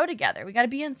in a show together? We got to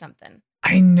be in something.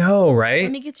 I know, right?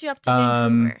 Let me get you up to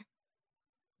Vancouver.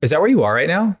 Is that where you are right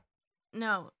now?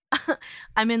 No,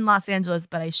 I'm in Los Angeles,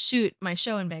 but I shoot my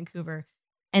show in Vancouver.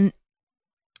 And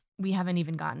we haven't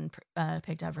even gotten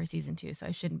picked up for season 2, so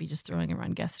I shouldn't be just throwing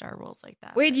around guest star roles like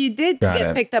that. Wait, you did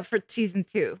get picked up for season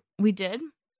 2. We did?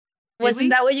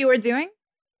 Wasn't that what you were doing?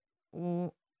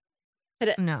 No.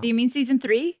 Do you mean season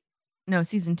 3? No,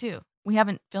 season 2. We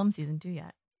haven't filmed season 2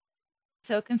 yet.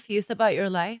 So confused about your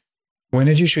life? When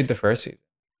did you shoot the first season?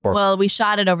 Well, we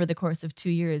shot it over the course of 2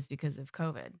 years because of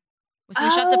COVID. So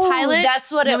we shot the pilot.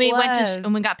 That's what then it we was. went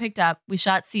and we got picked up. We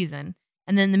shot season.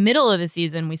 And then in the middle of the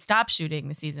season, we stopped shooting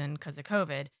the season because of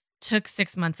COVID, took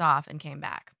 6 months off and came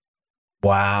back.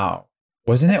 Wow.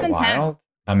 Wasn't That's it intense. wild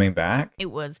coming back?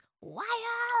 It was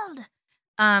wild.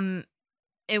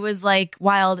 It was like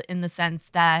wild in the sense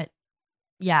that,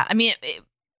 yeah, I mean,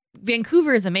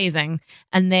 Vancouver is amazing.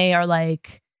 And they are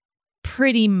like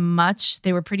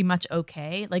they were pretty much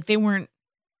okay. Like they weren't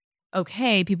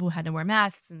okay. People had to wear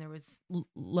masks and there was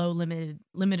limited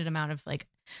amount of like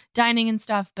dining and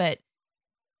stuff,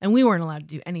 and we weren't allowed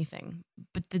to do anything.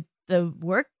 But the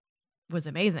work was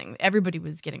amazing. Everybody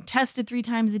was getting tested 3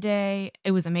 times a day.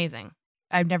 It was amazing.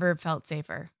 I've never felt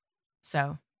safer.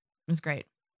 So it was great.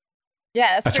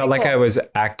 Yeah, I felt like I was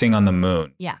acting on the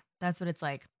moon. Yeah, that's what it's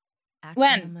like. Acting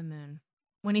When? on the moon.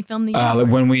 When he filmed the unicorn.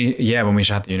 When we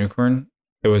shot the unicorn,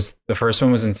 the first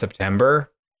one was in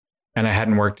September, and I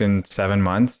hadn't worked in 7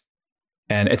 months,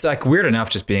 and it's like weird enough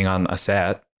just being on a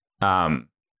set,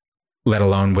 let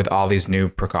alone with all these new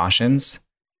precautions,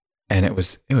 and it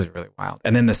was really wild.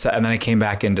 And then and then I came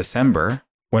back in December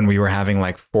when we were having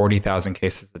like 40,000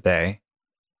 cases a day,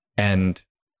 and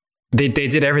they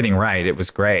did everything right. It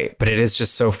was great, but it is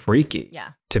just so freaky.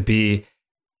 Yeah.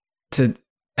 To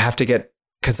have to get,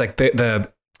 because like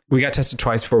we got tested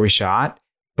twice before we shot.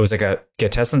 It was like a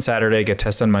get test on Saturday, get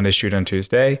test on Monday, shoot on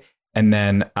Tuesday. And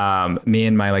then me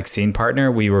and my like scene partner,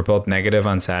 we were both negative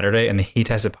on Saturday, and he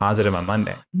tested positive on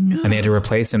Monday. No. And they had to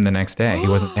replace him the next day. He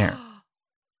wasn't there.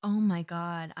 Oh my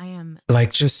God. I am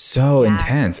Like just so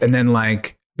intense. And then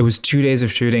like it was 2 days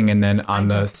of shooting, and then on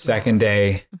the second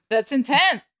day, That's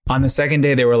intense.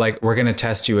 they were like, we're gonna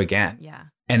test you again. Yeah.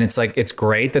 And it's like, it's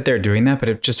great that they're doing that, but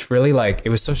it just really like, it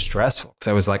was so stressful.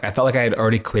 Because I felt like I had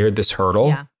already cleared this hurdle.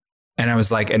 Yeah. And I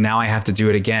was like, and now I have to do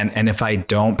it again. And if I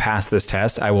don't pass this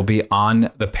test, I will be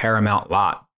on the Paramount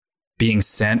lot being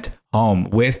sent home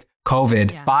with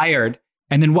COVID, fired.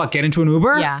 And then what? Get into an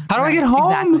Uber? Yeah. How do I get home?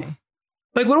 Exactly.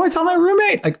 Like, what do I tell my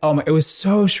roommate? Like, oh my, it was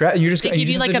so stressful. You're just They going give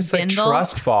you like a bindle?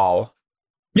 trust fall.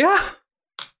 Yeah.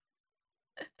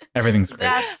 Everything's great.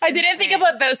 I didn't think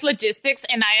about those logistics,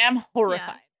 and I am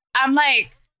horrified. I'm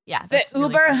like, yeah, the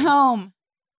Uber home.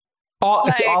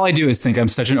 So all I do is think I'm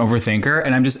such an overthinker,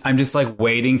 and I'm just like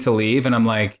waiting to leave, and I'm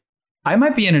like, I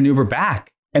might be in an Uber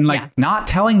back, and like not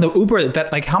telling the Uber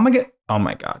that like how am I get? Oh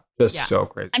my God, that's so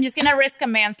crazy. I'm just gonna risk a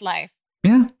man's life.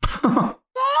 Yeah. Oh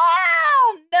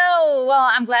no! Well,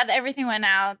 I'm glad that everything went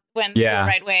the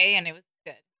right way, and it was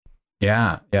good.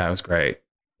 Yeah, it was great.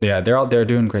 Yeah, they're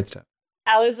doing great stuff.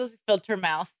 Alice's filter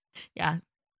mouth. Yeah.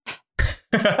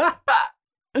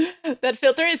 That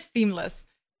filter is seamless.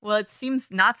 Well, it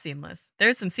seems not seamless.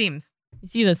 There's some seams. You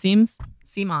see those seams?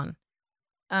 Seam on.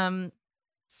 Seam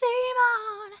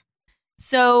on.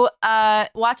 So,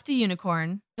 watch The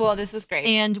Unicorn. Well, this was great.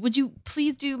 And would you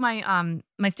please do my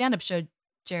my stand-up show,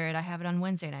 Jared? I have it on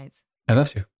Wednesday nights. I'd love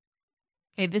to.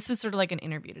 Okay, this was sort of like an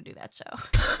interview to do that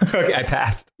show. Okay, I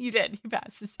passed. You did. You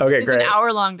passed. It's great. an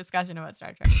hour-long discussion about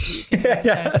Star Trek. So you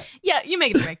can you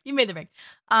made the break. You made the break.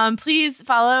 Please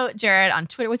follow Jared on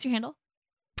Twitter. What's your handle?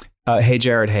 Hey,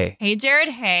 Jared. Hey. Hey, Jared.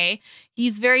 Hey.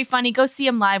 He's very funny. Go see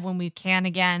him live when we can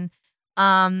again.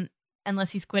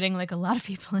 Unless he's quitting like a lot of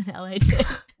people in LA did.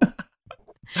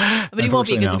 But he won't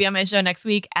be because he'll be on my show next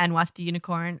week, and watch The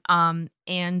Unicorn.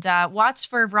 And watch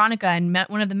for Veronica and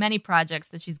one of the many projects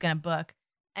that she's going to book.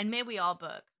 And may we all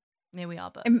book. May we all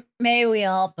book. May we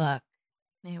all book.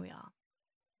 May we all.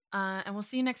 And we'll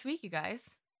see you next week, you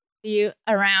guys. See you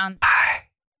around.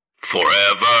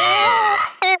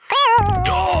 Forever.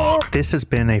 Dog. This has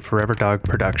been a Forever Dog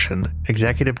production,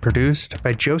 executive produced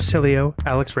by Joe Cilio,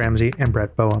 Alex Ramsey, and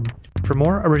Brett Boehm. For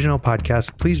more original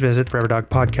podcasts, please visit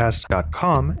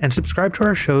foreverdogpodcast.com and subscribe to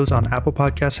our shows on Apple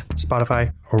Podcasts,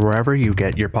 Spotify, or wherever you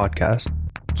get your podcasts.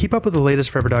 Keep up with the latest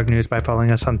Forever Dog news by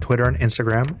following us on Twitter and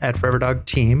Instagram at Forever Dog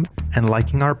Team and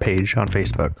liking our page on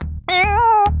Facebook.